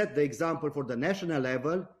set the example for the national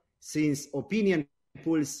level, since opinion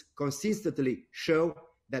polls consistently show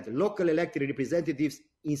that local elected representatives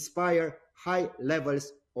inspire high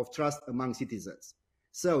levels of trust among citizens.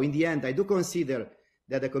 So in the end, I do consider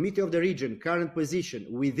that the Committee of the Region current position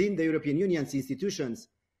within the European Union's institutions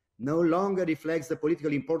no longer reflects the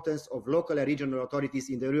political importance of local and regional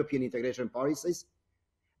authorities in the European integration policies.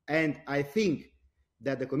 And I think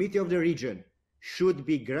that the Committee of the Region should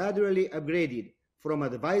be gradually upgraded from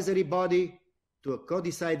an advisory body to a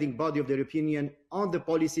co-deciding body of the European Union on the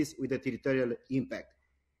policies with a territorial impact.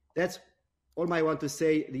 That's all I want to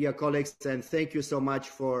say, dear colleagues, and thank you so much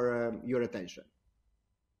for your attention.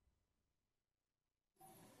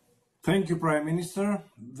 Thank you, Prime Minister.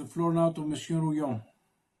 The floor now to Monsieur Rouillon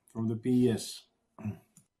from the PES.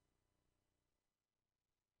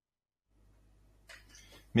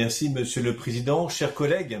 Merci, Monsieur le Président. Chers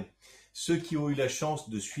collègues, ceux qui ont eu la chance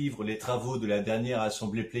de suivre les travaux de la dernière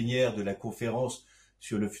assemblée plénière de la conférence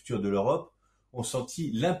sur le futur de l'Europe ont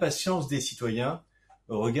senti l'impatience des citoyens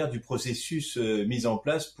au regard du processus mis en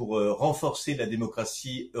place pour renforcer la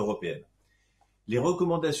démocratie européenne. Les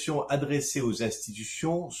recommandations adressées aux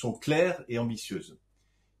institutions sont claires et ambitieuses.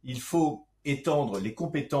 Il faut étendre les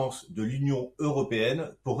compétences de l'Union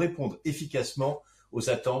européenne pour répondre efficacement aux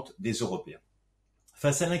attentes des Européens.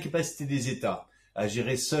 Face à l'incapacité des États à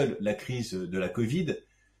gérer seuls la crise de la Covid,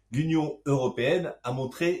 l'Union européenne a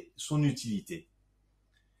montré son utilité.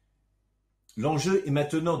 L'enjeu est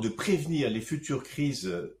maintenant de prévenir les futures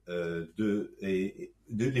crises.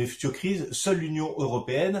 Seule l'Union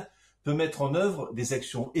européenne peut mettre en œuvre des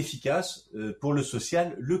actions efficaces pour le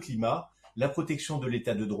social, le climat, la protection de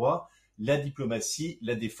l'état de droit, la diplomatie,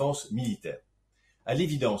 la défense militaire. À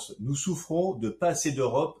l'évidence, nous souffrons de pas assez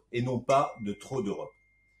d'Europe et non pas de trop d'Europe.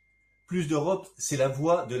 Plus d'Europe, c'est la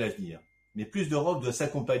voie de l'avenir. Mais plus d'Europe doit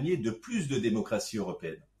s'accompagner de plus de démocratie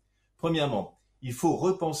européenne. Premièrement, il faut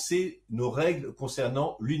repenser nos règles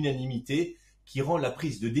concernant l'unanimité qui rend la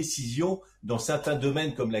prise de décision dans certains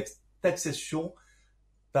domaines comme la taxation,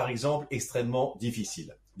 par exemple, extrêmement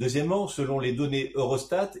difficile. Deuxièmement, selon les données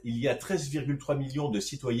Eurostat, il y a 13,3 millions de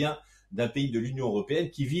citoyens d'un pays de l'Union européenne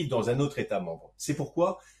qui vivent dans un autre État membre. C'est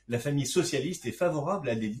pourquoi la famille socialiste est favorable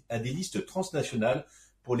à des listes transnationales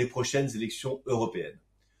pour les prochaines élections européennes.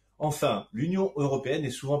 Enfin, l'Union européenne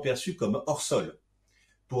est souvent perçue comme hors sol.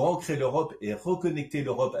 Pour ancrer l'Europe et reconnecter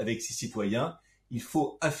l'Europe avec ses citoyens, il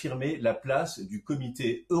faut affirmer la place du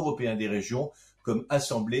Comité européen des régions comme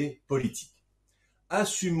assemblée politique.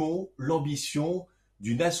 Assumons l'ambition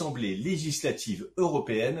d'une assemblée législative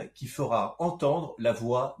européenne qui fera entendre la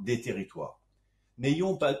voix des territoires.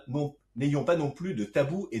 N'ayons pas non plus de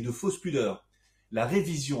tabous et de fausses pudeurs. La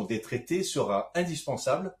révision des traités sera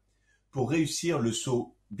indispensable pour réussir le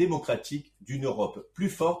saut démocratique d'une Europe plus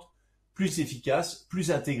forte, plus efficace,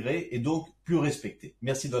 plus intégrée et donc plus respectée.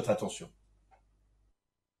 Merci de votre attention.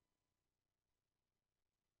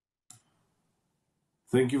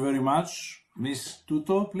 Thank you very much. Ms.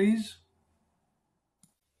 Tuto, please.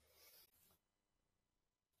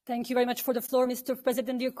 Thank you very much for the floor, Mr.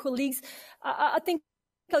 President, dear colleagues. I think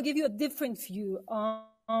I'll give you a different view.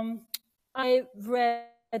 I've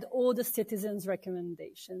read all the citizens'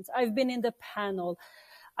 recommendations. I've been in the panel.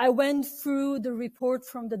 I went through the report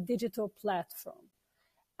from the digital platform.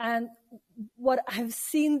 And what I've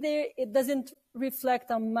seen there, it doesn't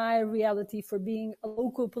reflect on my reality for being a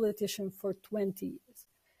local politician for 20 years.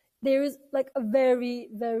 There is like a very,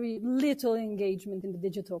 very little engagement in the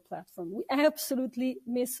digital platform. We absolutely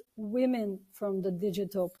miss women from the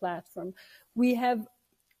digital platform. We have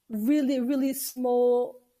really, really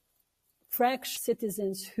small fraction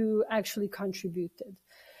citizens who actually contributed.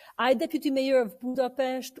 I, Deputy Mayor of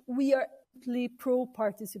Budapest, we are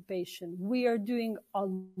pro-participation. We are doing a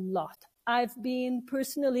lot. I've been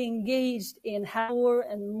personally engaged in how more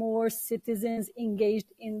and more citizens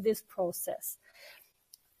engaged in this process.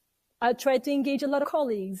 I try to engage a lot of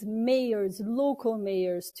colleagues, mayors, local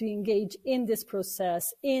mayors to engage in this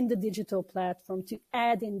process, in the digital platform, to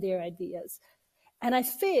add in their ideas. And I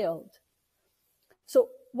failed. So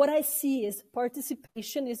what I see is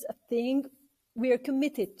participation is a thing we are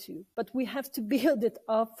committed to, but we have to build it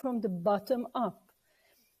up from the bottom up.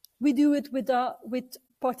 We do it with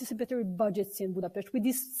participatory budgets in Budapest, with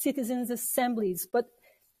these citizens' assemblies, but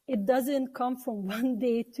it doesn't come from one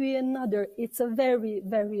day to another. It's a very,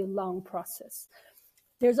 very long process.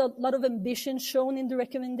 There's a lot of ambition shown in the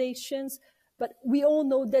recommendations, but we all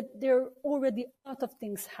know that there are already a lot of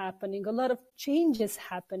things happening, a lot of changes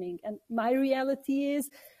happening. And my reality is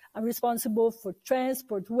I'm responsible for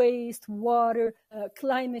transport, waste, water,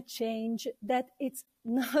 climate change, that it's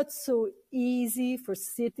not so easy for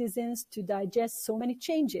citizens to digest so many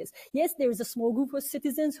changes. Yes, there is a small group of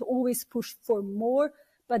citizens who always push for more,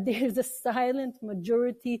 but there is a silent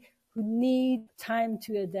majority who need time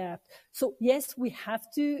to adapt. So yes, we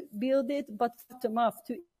have to build it, but bottom up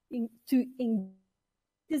to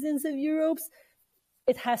citizens of Europe,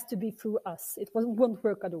 it has to be through us. It won't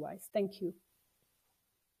work otherwise. Thank you.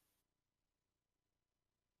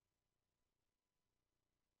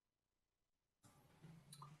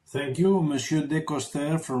 Thank you. Monsieur De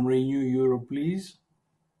Coster from Renew Europe, please.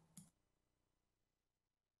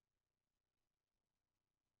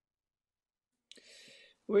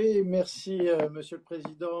 Oui, merci, Monsieur le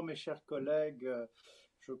Président, mes chers collègues.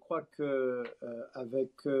 Je crois que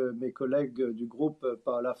avec mes collègues du groupe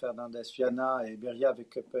Paola Fernandez-Fiana et Beria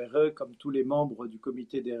Wepke, comme tous les membres du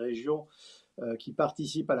Comité des régions qui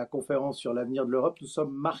participent à la conférence sur l'avenir de l'Europe, nous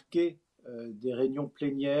sommes marqués des réunions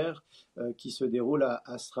plénières qui se déroulent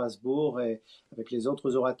à Strasbourg, et avec les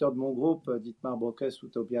autres orateurs de mon groupe, Dietmar Brokes ou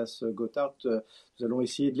Tobias Gotthard, nous allons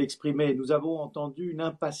essayer de l'exprimer. Nous avons entendu une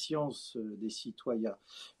impatience des citoyens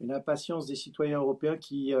européens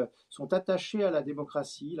qui sont attachés à la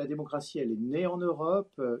démocratie. La démocratie, elle est née en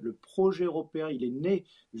Europe. Le projet européen, il est né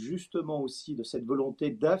justement aussi de cette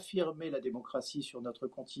volonté d'affirmer la démocratie sur notre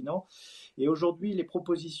continent. Et aujourd'hui, les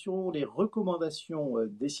propositions, les recommandations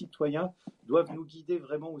des citoyens doivent nous guider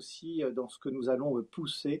vraiment aussi dans ce que nous allons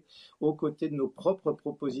pousser aux côtés de nos propres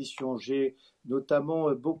propositions. J'ai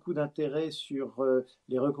notamment beaucoup d'intérêt sur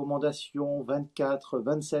les recommandations 24,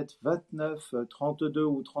 27, 29, 32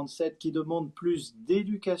 ou 37 qui demandent plus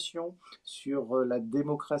d'éducation sur la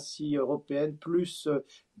démocratie européenne, plus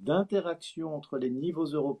d'interaction entre les niveaux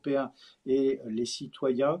européens et les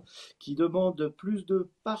citoyens, qui demandent plus de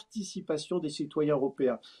participation des citoyens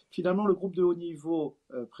européens. Finalement, le groupe de haut niveau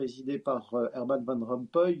présidé par Herman Van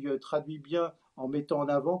Rompuy traduit bien, en mettant en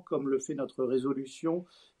avant, comme le fait notre résolution,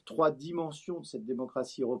 trois dimensions de cette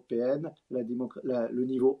démocratie européenne, le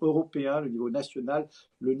niveau européen, le niveau national,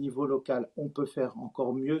 le niveau local. On peut faire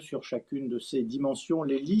encore mieux sur chacune de ces dimensions.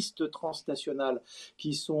 Les listes transnationales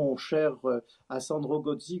qui sont chères à Sandro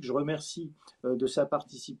GOZI, que je remercie de sa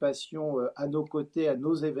participation à nos côtés, à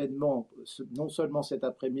nos événements, non seulement cet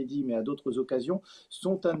après-midi, mais à d'autres occasions,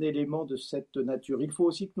 sont un élément de cette nature. Il faut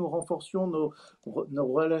aussi que nous renforcions nos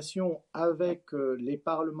relations avec les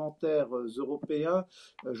parlementaires européens.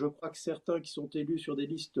 Je crois que certains qui sont élus sur des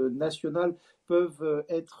listes nationales peuvent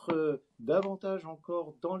être davantage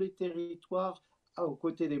encore dans les territoires aux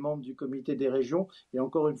côtés des membres du comité des régions. Et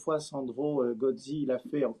encore une fois, Sandro GOZI l'a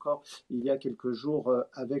fait encore il y a quelques jours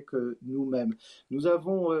avec nous-mêmes. Nous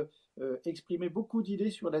avons exprimé beaucoup d'idées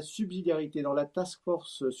sur la subsidiarité. Dans la task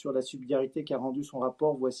force sur la subsidiarité qui a rendu son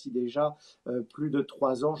rapport voici déjà plus de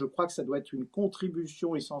 3 ans, je crois que ça doit être une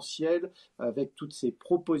contribution essentielle avec toutes ces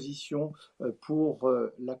propositions pour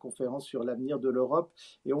la conférence sur l'avenir de l'Europe.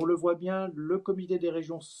 Et on le voit bien, le comité des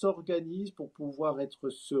régions s'organise pour pouvoir être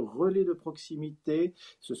ce relais de proximité.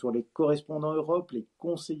 Ce sont les correspondants Europe, les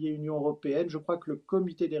conseillers Union européenne. Je crois que le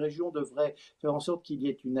comité des régions devrait faire en sorte qu'il y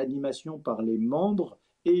ait une animation par les membres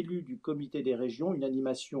élus du comité des régions, une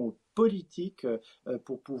animation politique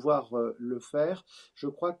pour pouvoir le faire. Je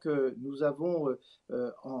crois que nous avons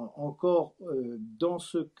encore dans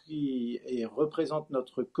ce qui représente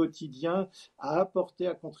notre quotidien à apporter,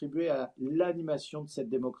 à contribuer à l'animation de cette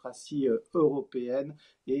démocratie européenne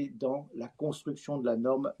et dans la construction de la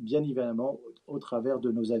norme, bien évidemment, au travers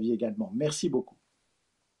de nos avis également. Merci beaucoup.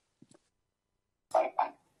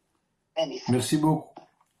 Merci beaucoup.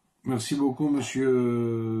 Merci beaucoup, Monsieur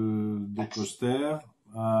De Coster.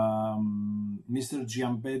 Mr.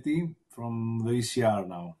 Giampetti from the ECR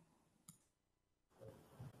now.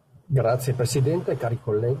 Grazie Presidente, cari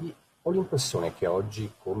colleghi. Ho l'impressione che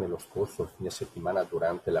oggi, come lo scorso fine settimana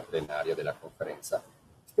durante la plenaria della conferenza,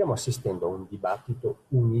 stiamo assistendo a un dibattito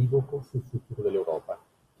univoco sul futuro dell'Europa,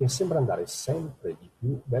 che sembra andare sempre di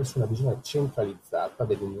più verso una visione centralizzata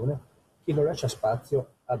dell'Unione che non lascia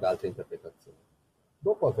spazio ad altre interpretazioni.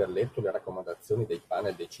 Dopo aver letto le raccomandazioni dei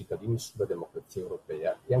panel dei cittadini sulla democrazia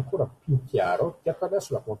europea, è ancora più chiaro che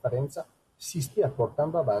attraverso la conferenza si stia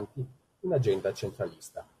portando avanti un'agenda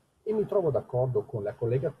centralista. E mi trovo d'accordo con la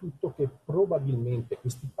collega Tutto che probabilmente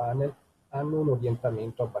questi panel hanno un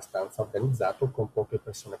orientamento abbastanza organizzato con poche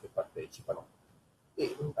persone che partecipano.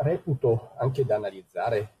 E reputo anche da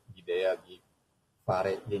analizzare l'idea di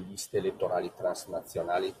fare le liste elettorali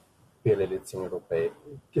transnazionali per le elezioni europee,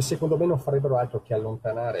 che secondo me non farebbero altro che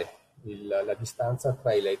allontanare la distanza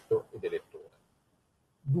tra eletto ed elettore.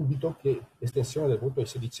 Dubito che l'estensione del voto ai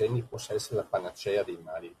sedicenni possa essere la panacea dei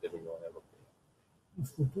mali dell'Unione Europea. Il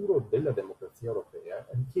futuro della democrazia europea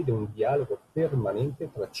richiede un dialogo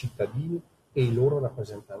permanente tra cittadini e i loro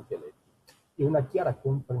rappresentanti eletti e una chiara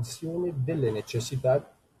comprensione delle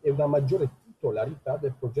necessità e una maggiore titolarità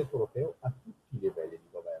del progetto europeo a tutti i livelli di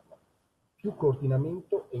governo. Più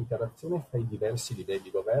coordinamento e interazione fra i diversi livelli di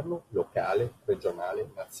governo, locale, regionale,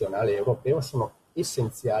 nazionale e europeo, sono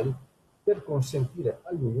essenziali per consentire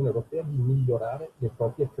all'Unione Europea di migliorare le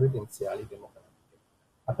proprie credenziali democratiche.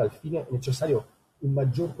 A tal fine è necessario un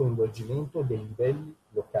maggior coinvolgimento dei livelli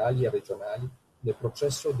locali e regionali nel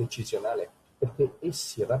processo decisionale, perché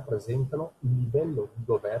essi rappresentano il livello di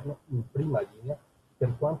governo in prima linea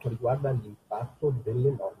per quanto riguarda l'impatto delle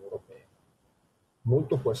norme europee.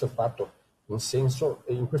 Molto può essere fatto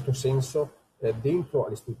in questo senso dentro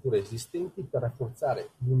alle strutture esistenti per rafforzare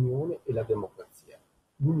l'Unione e la democrazia.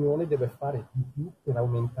 L'Unione deve fare di più per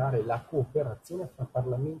aumentare la cooperazione fra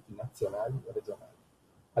parlamenti nazionali e regionali.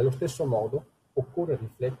 Allo stesso modo occorre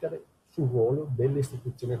riflettere sul ruolo delle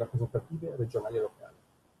istituzioni rappresentative regionali e locali.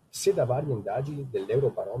 Se da varie indagini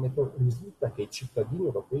dell'Eurobarometro risulta che i cittadini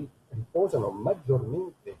europei riposano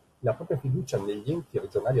maggiormente la propria fiducia negli enti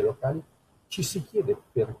regionali e locali, ci si chiede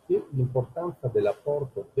perché l'importanza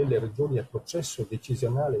dell'apporto delle regioni al processo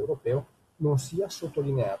decisionale europeo non sia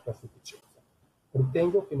sottolineata a sufficienza.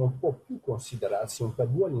 Ritengo che non può più considerarsi un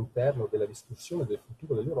tabù all'interno della discussione del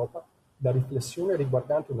futuro dell'Europa la riflessione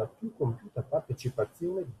riguardante una più compiuta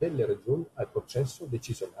partecipazione delle regioni al processo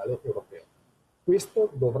decisionale europeo.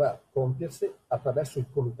 Questo dovrà compiersi attraverso il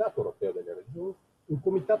Comitato europeo delle regioni, un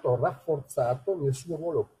comitato rafforzato nel suo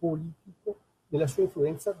ruolo politico, nella sua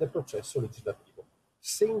influenza del processo legislativo.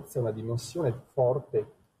 Senza una dimensione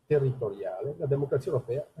forte territoriale, la democrazia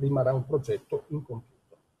europea rimarrà un progetto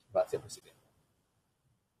incompiuto. Grazie Presidente.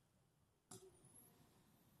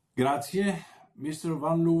 Grazie. Mr.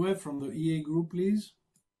 Van Luwe from the EA Group, please.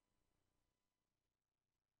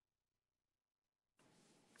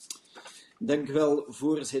 Dank u wel,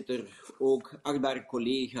 voorzitter. Ook achtbare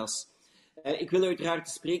collega's. Ik wil uiteraard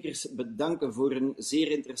de sprekers bedanken voor een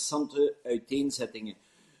zeer interessante uiteenzettingen.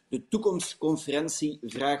 De toekomstconferentie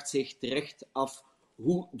vraagt zich terecht af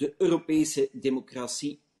hoe de Europese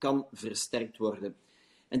democratie kan versterkt worden.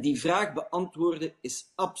 En die vraag beantwoorden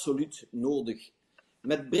is absoluut nodig.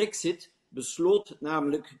 Met Brexit besloot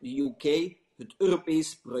namelijk de UK het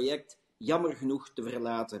Europees project jammer genoeg te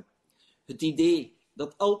verlaten. Het idee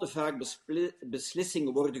dat al te vaak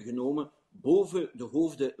beslissingen worden genomen boven de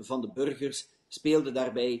hoofden van de burgers speelde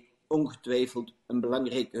daarbij ongetwijfeld een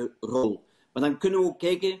belangrijke rol. Maar dan kunnen we ook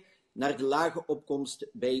kijken naar de lage opkomst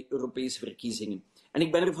bij Europese verkiezingen. En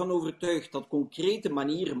ik ben ervan overtuigd dat concrete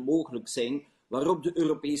manieren mogelijk zijn waarop de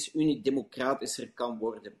Europese Unie democratischer kan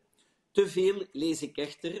worden. Te veel lees ik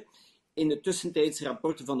echter in de tussentijdse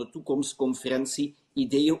rapporten van de toekomstconferentie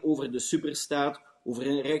ideeën over de superstaat, over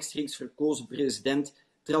een rechtstreeks verkozen president,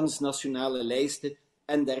 transnationale lijsten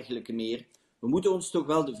en dergelijke meer. We moeten ons toch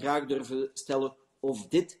wel de vraag durven stellen of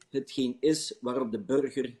dit hetgeen is waarop de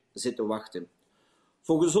burger zit te wachten.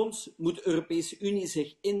 Volgens ons moet de Europese Unie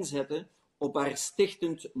zich inzetten op haar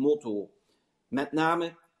stichtend motto, met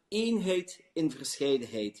name eenheid in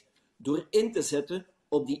verscheidenheid, door in te zetten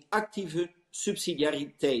op die actieve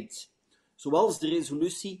subsidiariteit, zoals de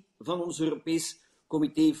resolutie van ons Europees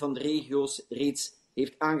Comité van de Regio's reeds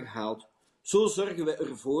heeft aangehaald. Zo zorgen we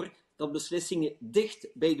ervoor dat beslissingen dicht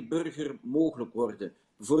bij de burger mogelijk worden,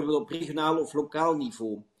 bijvoorbeeld op regionaal of lokaal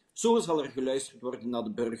niveau. Zo zal er geluisterd worden naar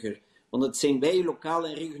de burger, want het zijn wij, lokale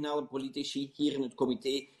en regionale politici, hier in het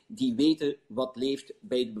comité, die weten wat leeft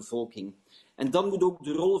bij de bevolking. En dan moet ook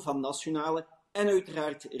de rol van nationale en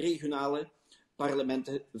uiteraard regionale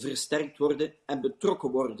parlementen versterkt worden en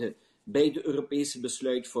betrokken worden bij de Europese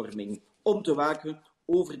besluitvorming, om te waken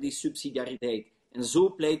over die subsidiariteit. En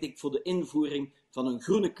zo pleit ik voor de invoering van een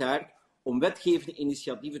groene kaart om wetgevende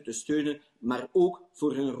initiatieven te steunen, maar ook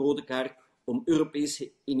voor een rode kaart om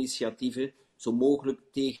Europese initiatieven zo mogelijk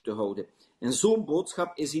tegen te houden. En zo'n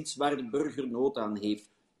boodschap is iets waar de burger nood aan heeft.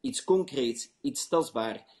 Iets concreets, iets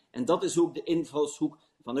tastbaar. En dat is ook de invalshoek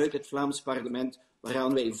vanuit het Vlaams parlement,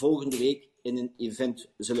 waaraan wij volgende week in een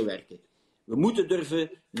event zullen werken. We moeten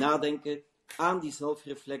durven nadenken aan die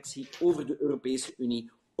zelfreflectie over de Europese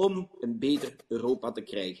Unie om een beter Europa te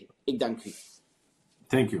krijgen. Ik dank u.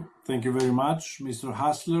 Thank you. Thank you very much. Mr.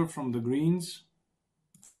 Hassler from the Greens.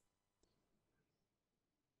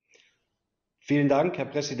 Vielen Dank, Herr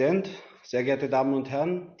Präsident. Sehr geehrte Damen und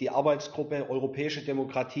Herren, die Arbeitsgruppe Europäische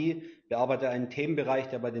Demokratie bearbeitet einen Themenbereich,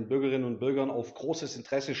 der bei den Bürgerinnen und Bürgern auf großes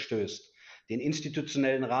Interesse stößt, den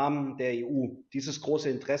institutionellen Rahmen der EU. Dieses große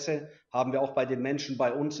Interesse haben wir auch bei den Menschen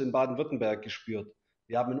bei uns in Baden-Württemberg gespürt.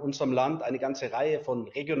 Wir haben in unserem Land eine ganze Reihe von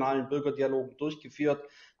regionalen Bürgerdialogen durchgeführt,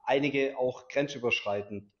 einige auch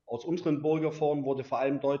grenzüberschreitend. Aus unseren Bürgerforen wurde vor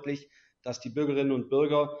allem deutlich, dass die Bürgerinnen und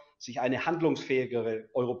Bürger sich eine handlungsfähigere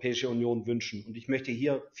Europäische Union wünschen. Und ich möchte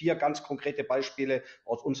hier 4 ganz konkrete Beispiele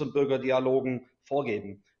aus unseren Bürgerdialogen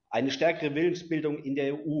vorgeben. Eine stärkere Willensbildung in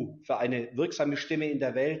der EU für eine wirksame Stimme in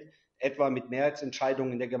der Welt, etwa mit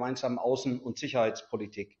Mehrheitsentscheidungen in der gemeinsamen Außen- und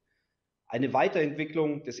Sicherheitspolitik. Eine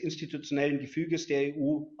Weiterentwicklung des institutionellen Gefüges der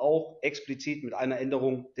EU, auch explizit mit einer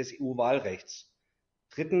Änderung des EU-Wahlrechts.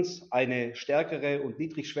 Drittens, eine stärkere und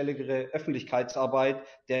niedrigschwelligere Öffentlichkeitsarbeit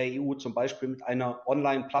der EU, zum Beispiel mit einer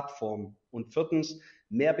Online-Plattform. Und viertens,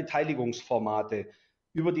 mehr Beteiligungsformate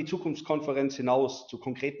über die Zukunftskonferenz hinaus zu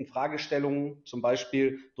konkreten Fragestellungen, zum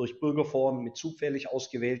Beispiel durch Bürgerforen mit zufällig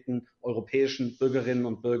ausgewählten europäischen Bürgerinnen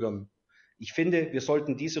und Bürgern. Ich finde, wir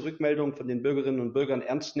sollten diese Rückmeldung von den Bürgerinnen und Bürgern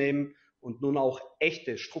ernst nehmen und nun auch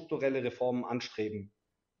echte strukturelle Reformen anstreben.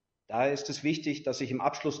 Daher ist es wichtig, dass sich im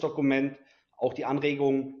Abschlussdokument auch die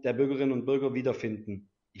Anregungen der Bürgerinnen und Bürger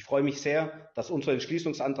wiederfinden. Ich freue mich sehr, dass unser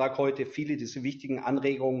Entschließungsantrag heute viele dieser wichtigen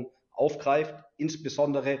Anregungen aufgreift,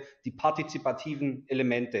 insbesondere die partizipativen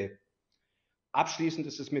Elemente. Abschließend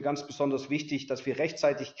ist es mir ganz besonders wichtig, dass wir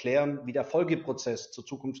rechtzeitig klären, wie der Folgeprozess zur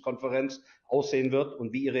Zukunftskonferenz aussehen wird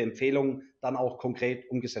und wie Ihre Empfehlungen dann auch konkret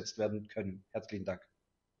umgesetzt werden können. Herzlichen Dank.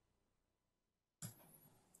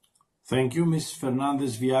 Thank you. Ms.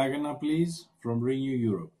 Fernandez-Viagna, please, from Renew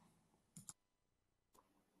Europe.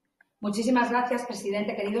 Muchísimas gracias,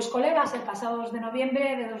 presidente. Queridos colegas, el pasado 2 de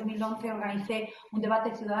noviembre de 2011 organicé un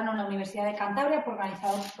debate ciudadano en la Universidad de Cantabria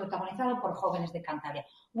protagonizado por jóvenes de Cantabria.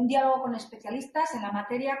 Un diálogo con especialistas en la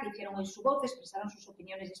materia que hicieron oír su voz, expresaron sus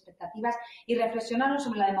opiniones y expectativas y reflexionaron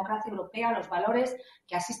sobre la democracia europea, los valores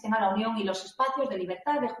que asisten a la Unión y los espacios de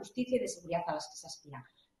libertad, de justicia y de seguridad a los que se aspiran.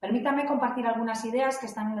 Permítanme compartir algunas ideas que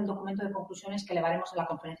están en el documento de conclusiones que elevaremos en la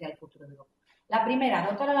Conferencia del Futuro de Europa. La primera,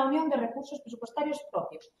 dotar a la Unión de recursos presupuestarios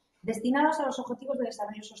propios, destinados a los objetivos de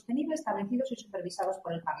desarrollo sostenible establecidos y supervisados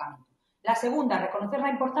por el Parlamento. La segunda, reconocer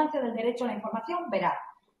la importancia del derecho a la información veraz.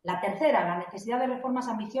 La tercera, la necesidad de reformas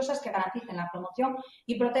ambiciosas que garanticen la promoción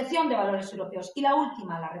y protección de valores europeos. Y la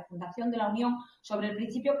última, la refundación de la Unión sobre el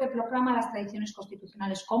principio que proclama las tradiciones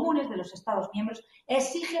constitucionales comunes de los Estados miembros,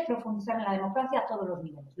 exige profundizar en la democracia a todos los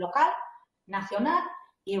niveles, local, nacional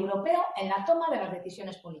y europeo, en la toma de las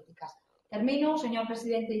decisiones políticas. Termino, señor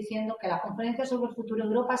presidente, diciendo que la conferencia sobre el futuro de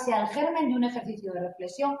Europa sea el germen de un ejercicio de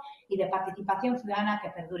reflexión y de participación ciudadana que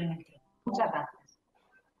perdure en el tiempo. Muchas gracias.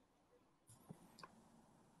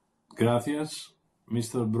 Gracias.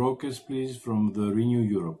 Mr. Brokes, please, from the Renew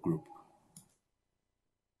Europe Group.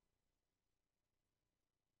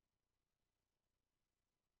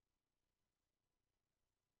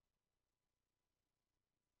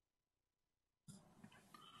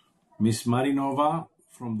 Ms. Marinova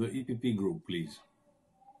from the EPP Group, please.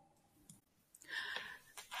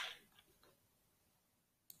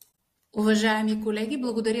 Уважаеми колеги,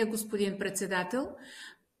 благодаря, господин председател.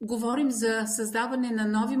 Говорим за създаване на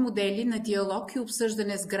нови модели на диалог и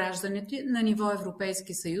обсъждане с гражданите на ниво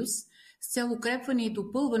Европейски съюз с цел укрепване и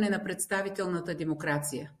допълване на представителната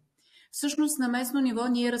демокрация. Всъщност на местно ниво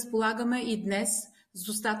ние разполагаме и днес с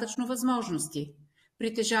достатъчно възможности.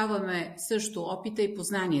 Притежаваме също опита и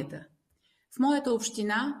познанията. В моята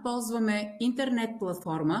община ползваме интернет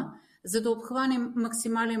платформа, за да обхванем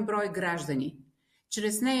максимален брой граждани.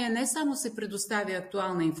 Чрез нея не само се предоставя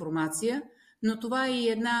актуална информация, но това е и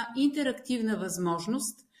една интерактивна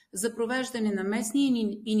възможност за провеждане на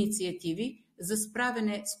местни инициативи за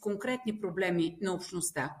справяне с конкретни проблеми на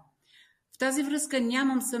общността. В тази връзка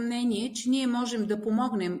нямам съмнение, че ние можем да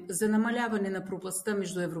помогнем за намаляване на пропастта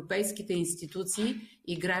между европейските институции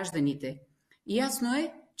и гражданите. Ясно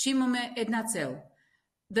е, че имаме една цел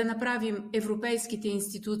 – да направим европейските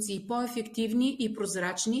институции по-ефективни и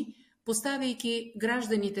прозрачни, поставяйки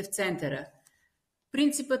гражданите в центъра.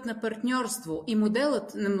 Принципът на партньорство и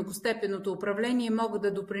моделът на многостепенното управление могат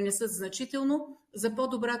да допринесат значително за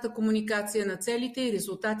по-добрата комуникация на целите и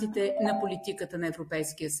резултатите на политиката на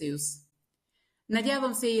Европейския съюз.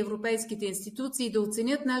 Надявам се и европейските институции да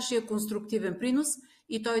оценят нашия конструктивен принос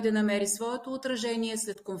и той да намери своето отражение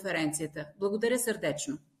след конференцията. Благодаря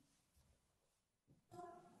сърдечно.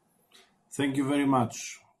 Thank you very much.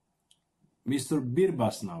 Mr.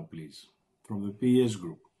 Birbas now, please, from the PS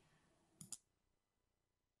Group.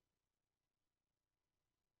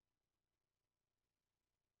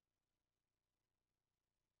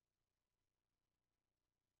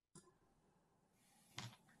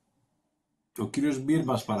 Ο κύριος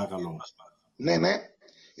Μπίρμπας, παρακαλώ. Ναι.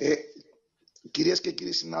 Κυρίες και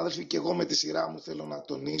κύριοι συνάδελφοι, και εγώ με τη σειρά μου θέλω να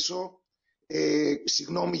τονίσω.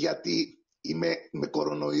 Συγγνώμη γιατί είμαι με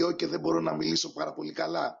κορονοϊό και δεν μπορώ να μιλήσω πάρα πολύ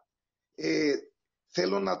καλά.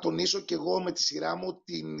 Θέλω να τονίσω και εγώ με τη σειρά μου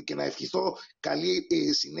και να ευχηθώ καλή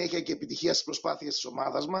συνέχεια και επιτυχία στις προσπάθειες της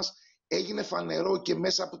ομάδας μας. Έγινε φανερό και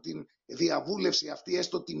μέσα από την διαβούλευση αυτή,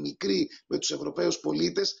 έστω τη μικρή με τους Ευρωπαίους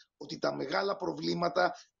πολίτες, ότι τα μεγάλα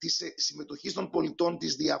προβλήματα της συμμετοχής των πολιτών,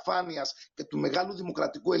 της διαφάνειας και του μεγάλου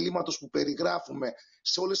δημοκρατικού ελλείμματος που περιγράφουμε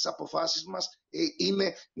σε όλες τις αποφάσεις μας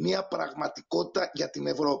είναι μια πραγματικότητα για την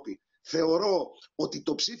Ευρώπη. Θεωρώ ότι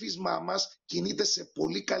το ψήφισμά μας κινείται σε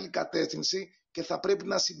πολύ καλή κατεύθυνση και θα πρέπει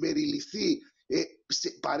να συμπεριληφθεί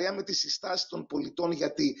παρέα με τις συστάσεις των πολιτών,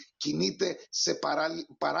 γιατί κινείται σε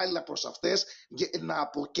παράλληλα προς αυτές και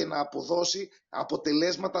να αποδώσει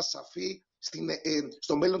αποτελέσματα σαφή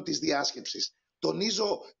στο μέλλον της διάσκεψης.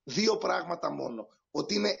 Τονίζω δύο πράγματα μόνο.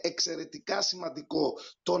 Ότι είναι εξαιρετικά σημαντικό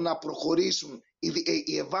το να προχωρήσουν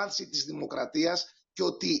η ευάνθηση της δημοκρατίας και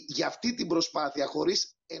ότι για αυτή την προσπάθεια,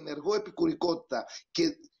 χωρίς ενεργό επικουρικότητα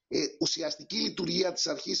και ουσιαστική λειτουργία της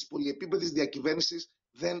αρχής της πολυεπίπεδης διακυβέρνησης,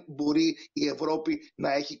 δεν μπορεί η Ευρώπη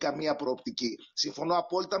να έχει καμία προοπτική. Συμφωνώ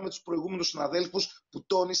απόλυτα με τους προηγούμενους συναδέλφους που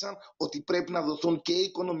τόνισαν ότι πρέπει να δοθούν και οι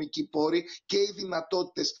οικονομικοί πόροι και οι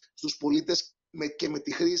δυνατότητες στους πολίτες και με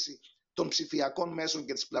τη χρήση των ψηφιακών μέσων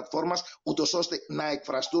και της πλατφόρμας, ούτως ώστε να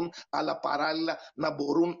εκφραστούν, αλλά παράλληλα να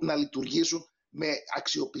μπορούν να λειτουργήσουν με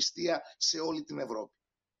αξιοπιστία σε όλη την Ευρώπη.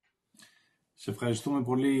 Σε ευχαριστούμε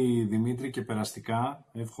πολύ, Δημήτρη, και περαστικά.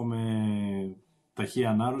 Εύχομαι ταχεία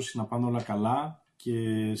ανάρρωση, να πάνε όλα καλά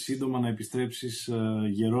και σύντομα να επιστρέψεις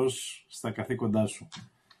γερός στα καθήκοντά σου.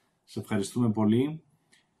 Σε ευχαριστούμε πολύ.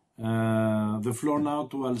 The floor now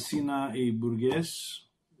to Alcina Burgues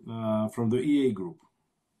from the EA Group.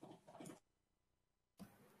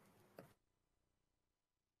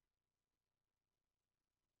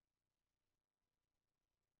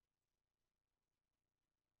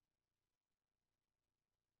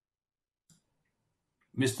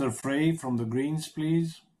 Mr. Frey from the Greens,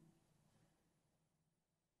 please.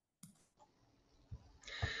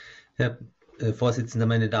 Herr Vorsitzender,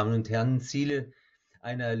 meine Damen und Herren, Ziele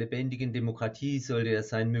einer lebendigen Demokratie sollte es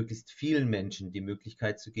sein, möglichst vielen Menschen die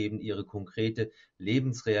Möglichkeit zu geben, ihre konkrete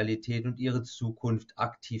Lebensrealität und ihre Zukunft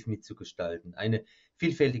aktiv mitzugestalten. Eine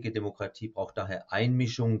vielfältige Demokratie braucht daher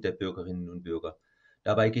Einmischung der Bürgerinnen und Bürger.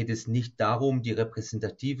 Dabei geht es nicht darum, die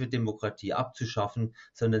repräsentative Demokratie abzuschaffen,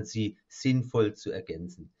 sondern sie sinnvoll zu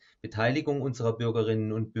ergänzen. Beteiligung unserer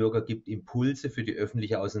Bürgerinnen und Bürger gibt Impulse für die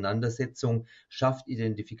öffentliche Auseinandersetzung, schafft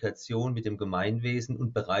Identifikation mit dem Gemeinwesen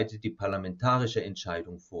und bereitet die parlamentarische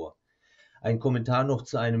Entscheidung vor. Ein Kommentar noch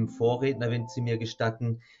zu einem Vorredner, wenn Sie mir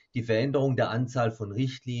gestatten. Die Veränderung der Anzahl von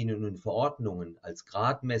Richtlinien und Verordnungen als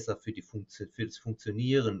Gradmesser für das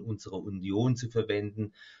Funktionieren unserer Union zu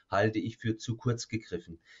verwenden, halte ich für zu kurz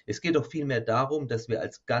gegriffen. Es geht doch vielmehr darum, dass wir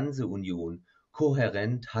als ganze Union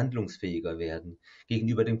kohärent handlungsfähiger werden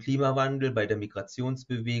gegenüber dem Klimawandel, bei der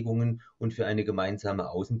Migrationsbewegungen und für eine gemeinsame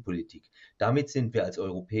Außenpolitik. Damit sind wir als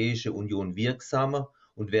Europäische Union wirksamer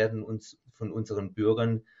und werden uns von unseren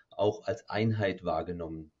Bürgern auch als Einheit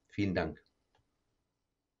wahrgenommen. Vielen Dank.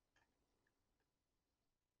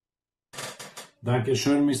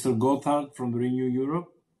 Dankeschön, Mr. Gotthard from the Renew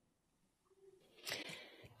Europe.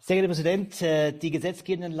 Sehr geehrter Präsident, die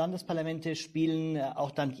gesetzgebenden Landesparlamente spielen auch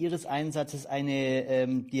dank Ihres Einsatzes eine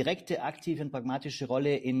direkte, aktive und pragmatische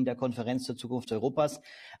Rolle in der Konferenz zur Zukunft Europas.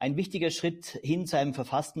 Ein wichtiger Schritt hin zu einem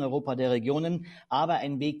verfassten Europa der Regionen, aber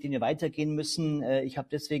ein Weg, den wir weitergehen müssen. Ich habe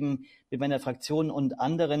deswegen mit meiner Fraktion und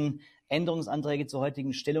anderen Änderungsanträge zur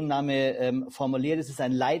heutigen Stellungnahme formuliert. Es ist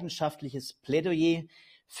ein leidenschaftliches Plädoyer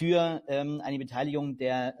für eine Beteiligung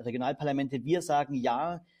der Regionalparlamente. Wir sagen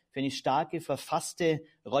Ja für eine starke, verfasste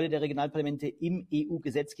Rolle der Regionalparlamente im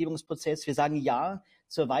EU-Gesetzgebungsprozess. Wir sagen Ja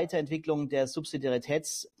zur Weiterentwicklung der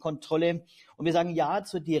Subsidiaritätskontrolle. Und wir sagen Ja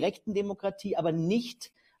zur direkten Demokratie, aber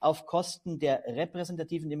nicht auf Kosten der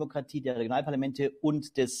repräsentativen Demokratie der Regionalparlamente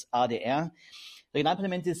und des ADR.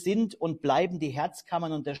 Regionalparlamente sind und bleiben die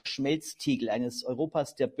Herzkammern und der Schmelztiegel eines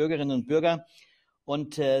Europas der Bürgerinnen und Bürger.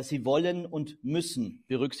 Und sie wollen und müssen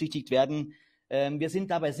berücksichtigt werden. Wir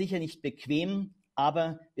sind dabei sicher nicht bequem,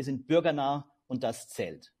 aber wir sind bürgernah und das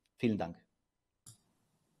zählt. Vielen Dank.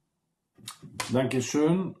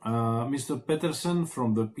 Dankeschön. Mr. Petersen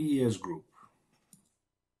from the PES Group.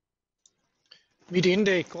 Mit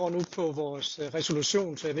indlæg går nu på vores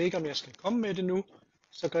resolution, så jeg ved ikke, om jeg skal komme med det nu.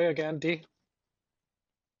 Så gør jeg gerne det.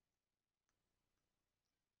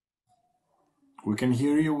 We can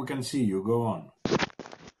hear you, we can see you. Go on.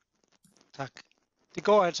 Tak. Det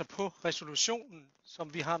går altså på resolutionen,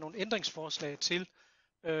 som vi har nogle ændringsforslag til,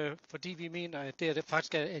 fordi vi mener, at det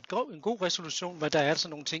faktisk er en god resolution, men der er altså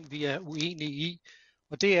nogle ting, vi er uenige i.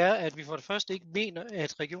 Og det er, at vi for det første ikke mener,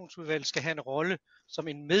 at regionsudvalget skal have en rolle som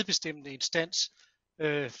en medbestemmende instans,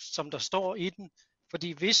 som der står i den.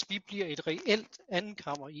 Fordi hvis vi bliver et reelt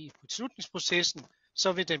andenkammer i beslutningsprocessen,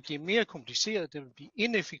 så vil den blive mere kompliceret, den vil blive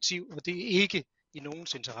ineffektiv, og det er ikke i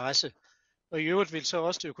nogens interesse. Og i øvrigt vil så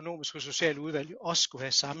også det økonomiske og sociale udvalg også skulle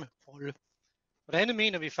have samme rolle. For det andet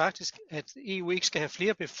mener vi faktisk, at EU ikke skal have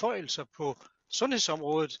flere beføjelser på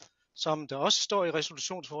sundhedsområdet, som der også står i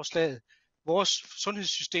resolutionsforslaget. Vores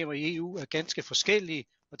sundhedssystemer i EU er ganske forskellige,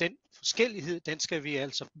 og den forskellighed, den skal vi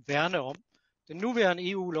altså værne om. Den nuværende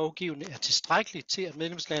EU-lovgivning er tilstrækkelig til, at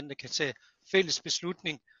medlemslandene kan tage fælles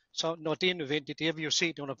beslutning, så når det er nødvendigt. Det har vi jo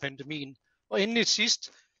set under pandemien. Og endelig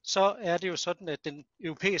sidst, så er det jo sådan, at den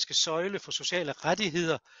europæiske søjle for sociale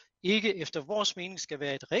rettigheder ikke efter vores mening skal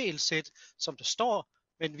være et regelsæt, som der står,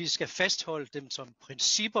 men vi skal fastholde dem som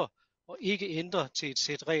principper og ikke ændre til et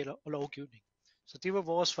sæt regler og lovgivning. Så det var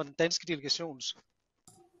vores fra den danske delegations.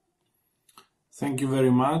 Thank you very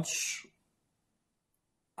much.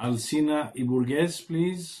 Alcina Iburgues,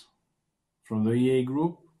 please, from the EA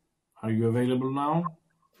Group. Are you available now?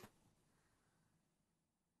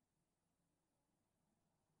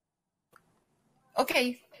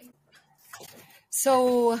 Okay.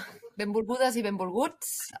 So, benvolgudes i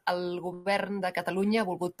benvolguts. El govern de Catalunya ha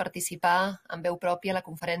volgut participar en veu pròpia a la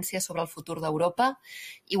conferència sobre el futur d'Europa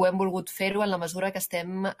i ho hem volgut fer-ho en la mesura que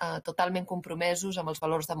estem totalment compromesos amb els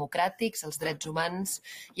valors democràtics, els drets humans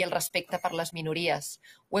i el respecte per les minories.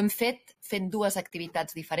 Ho hem fet fent dues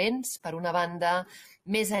activitats diferents. Per una banda,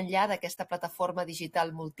 més enllà d'aquesta plataforma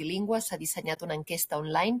digital multilingüe, s'ha dissenyat una enquesta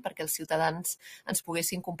online perquè els ciutadans ens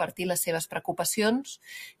poguessin compartir les seves preocupacions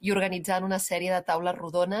i organitzant una sèrie de taules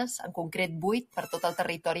rodones, en concret 8 per tot el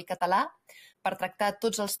territori català, per tractar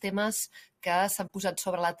tots els temes que s'han posat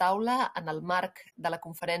sobre la taula en el marc de la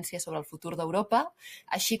conferència sobre el futur d'Europa,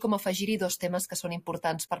 així com afegir-hi 2 temes que són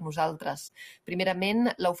importants per nosaltres. Primerament,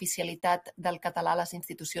 l'oficialitat del català a les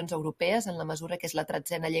institucions europees, en la mesura que és la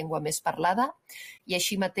 13a llengua més parlada, i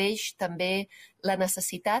així mateix també la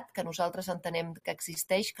necessitat que nosaltres entenem que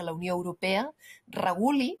existeix que la Unió Europea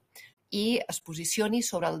reguli i es posicioni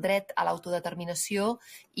sobre el dret a l'autodeterminació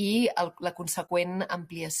i la conseqüent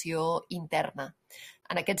ampliació interna.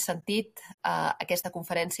 En aquest sentit, aquesta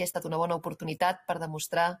conferència ha estat una bona oportunitat per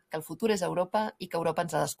demostrar que el futur és Europa i que Europa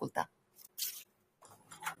ens ha d'escoltar.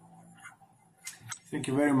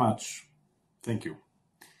 Thank you very much. Thank you.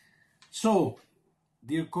 So,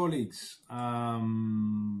 dear colleagues,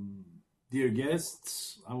 dear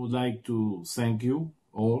guests, I would like to thank you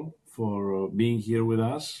all for being here with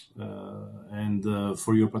us and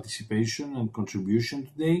for your participation and contribution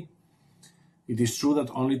today. It is true that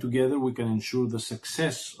only together we can ensure the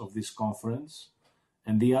success of this conference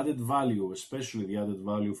and the added value, especially the added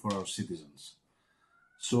value for our citizens.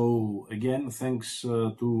 So again, thanks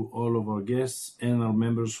to all of our guests and our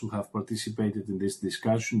members who have participated in this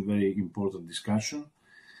discussion, very important discussion.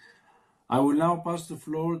 I will now pass the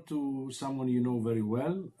floor to someone you know very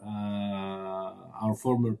well, our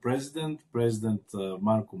former president,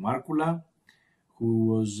 Marco Markula, who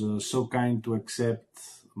was so kind to accept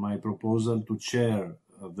my proposal to chair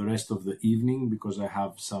the rest of the evening because I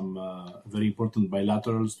have some very important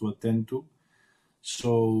bilaterals to attend to.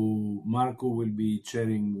 So Marco will be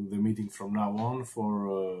chairing the meeting from now on for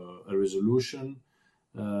a resolution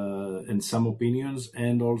and some opinions,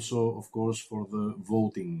 and also, of course, for the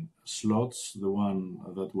voting slots, the one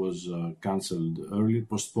that was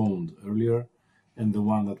postponed earlier, and the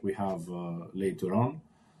one that we have later on.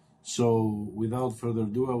 So without further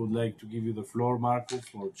ado, I would like to give you the floor, Marco,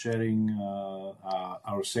 for chairing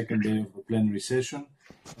our second day of the plenary session.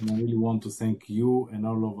 And I really want to thank you and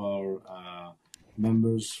all of our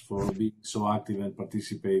members for being so active and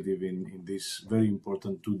participative in this very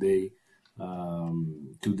important two-day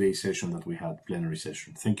session that we had, plenary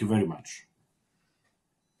session. Thank you very much.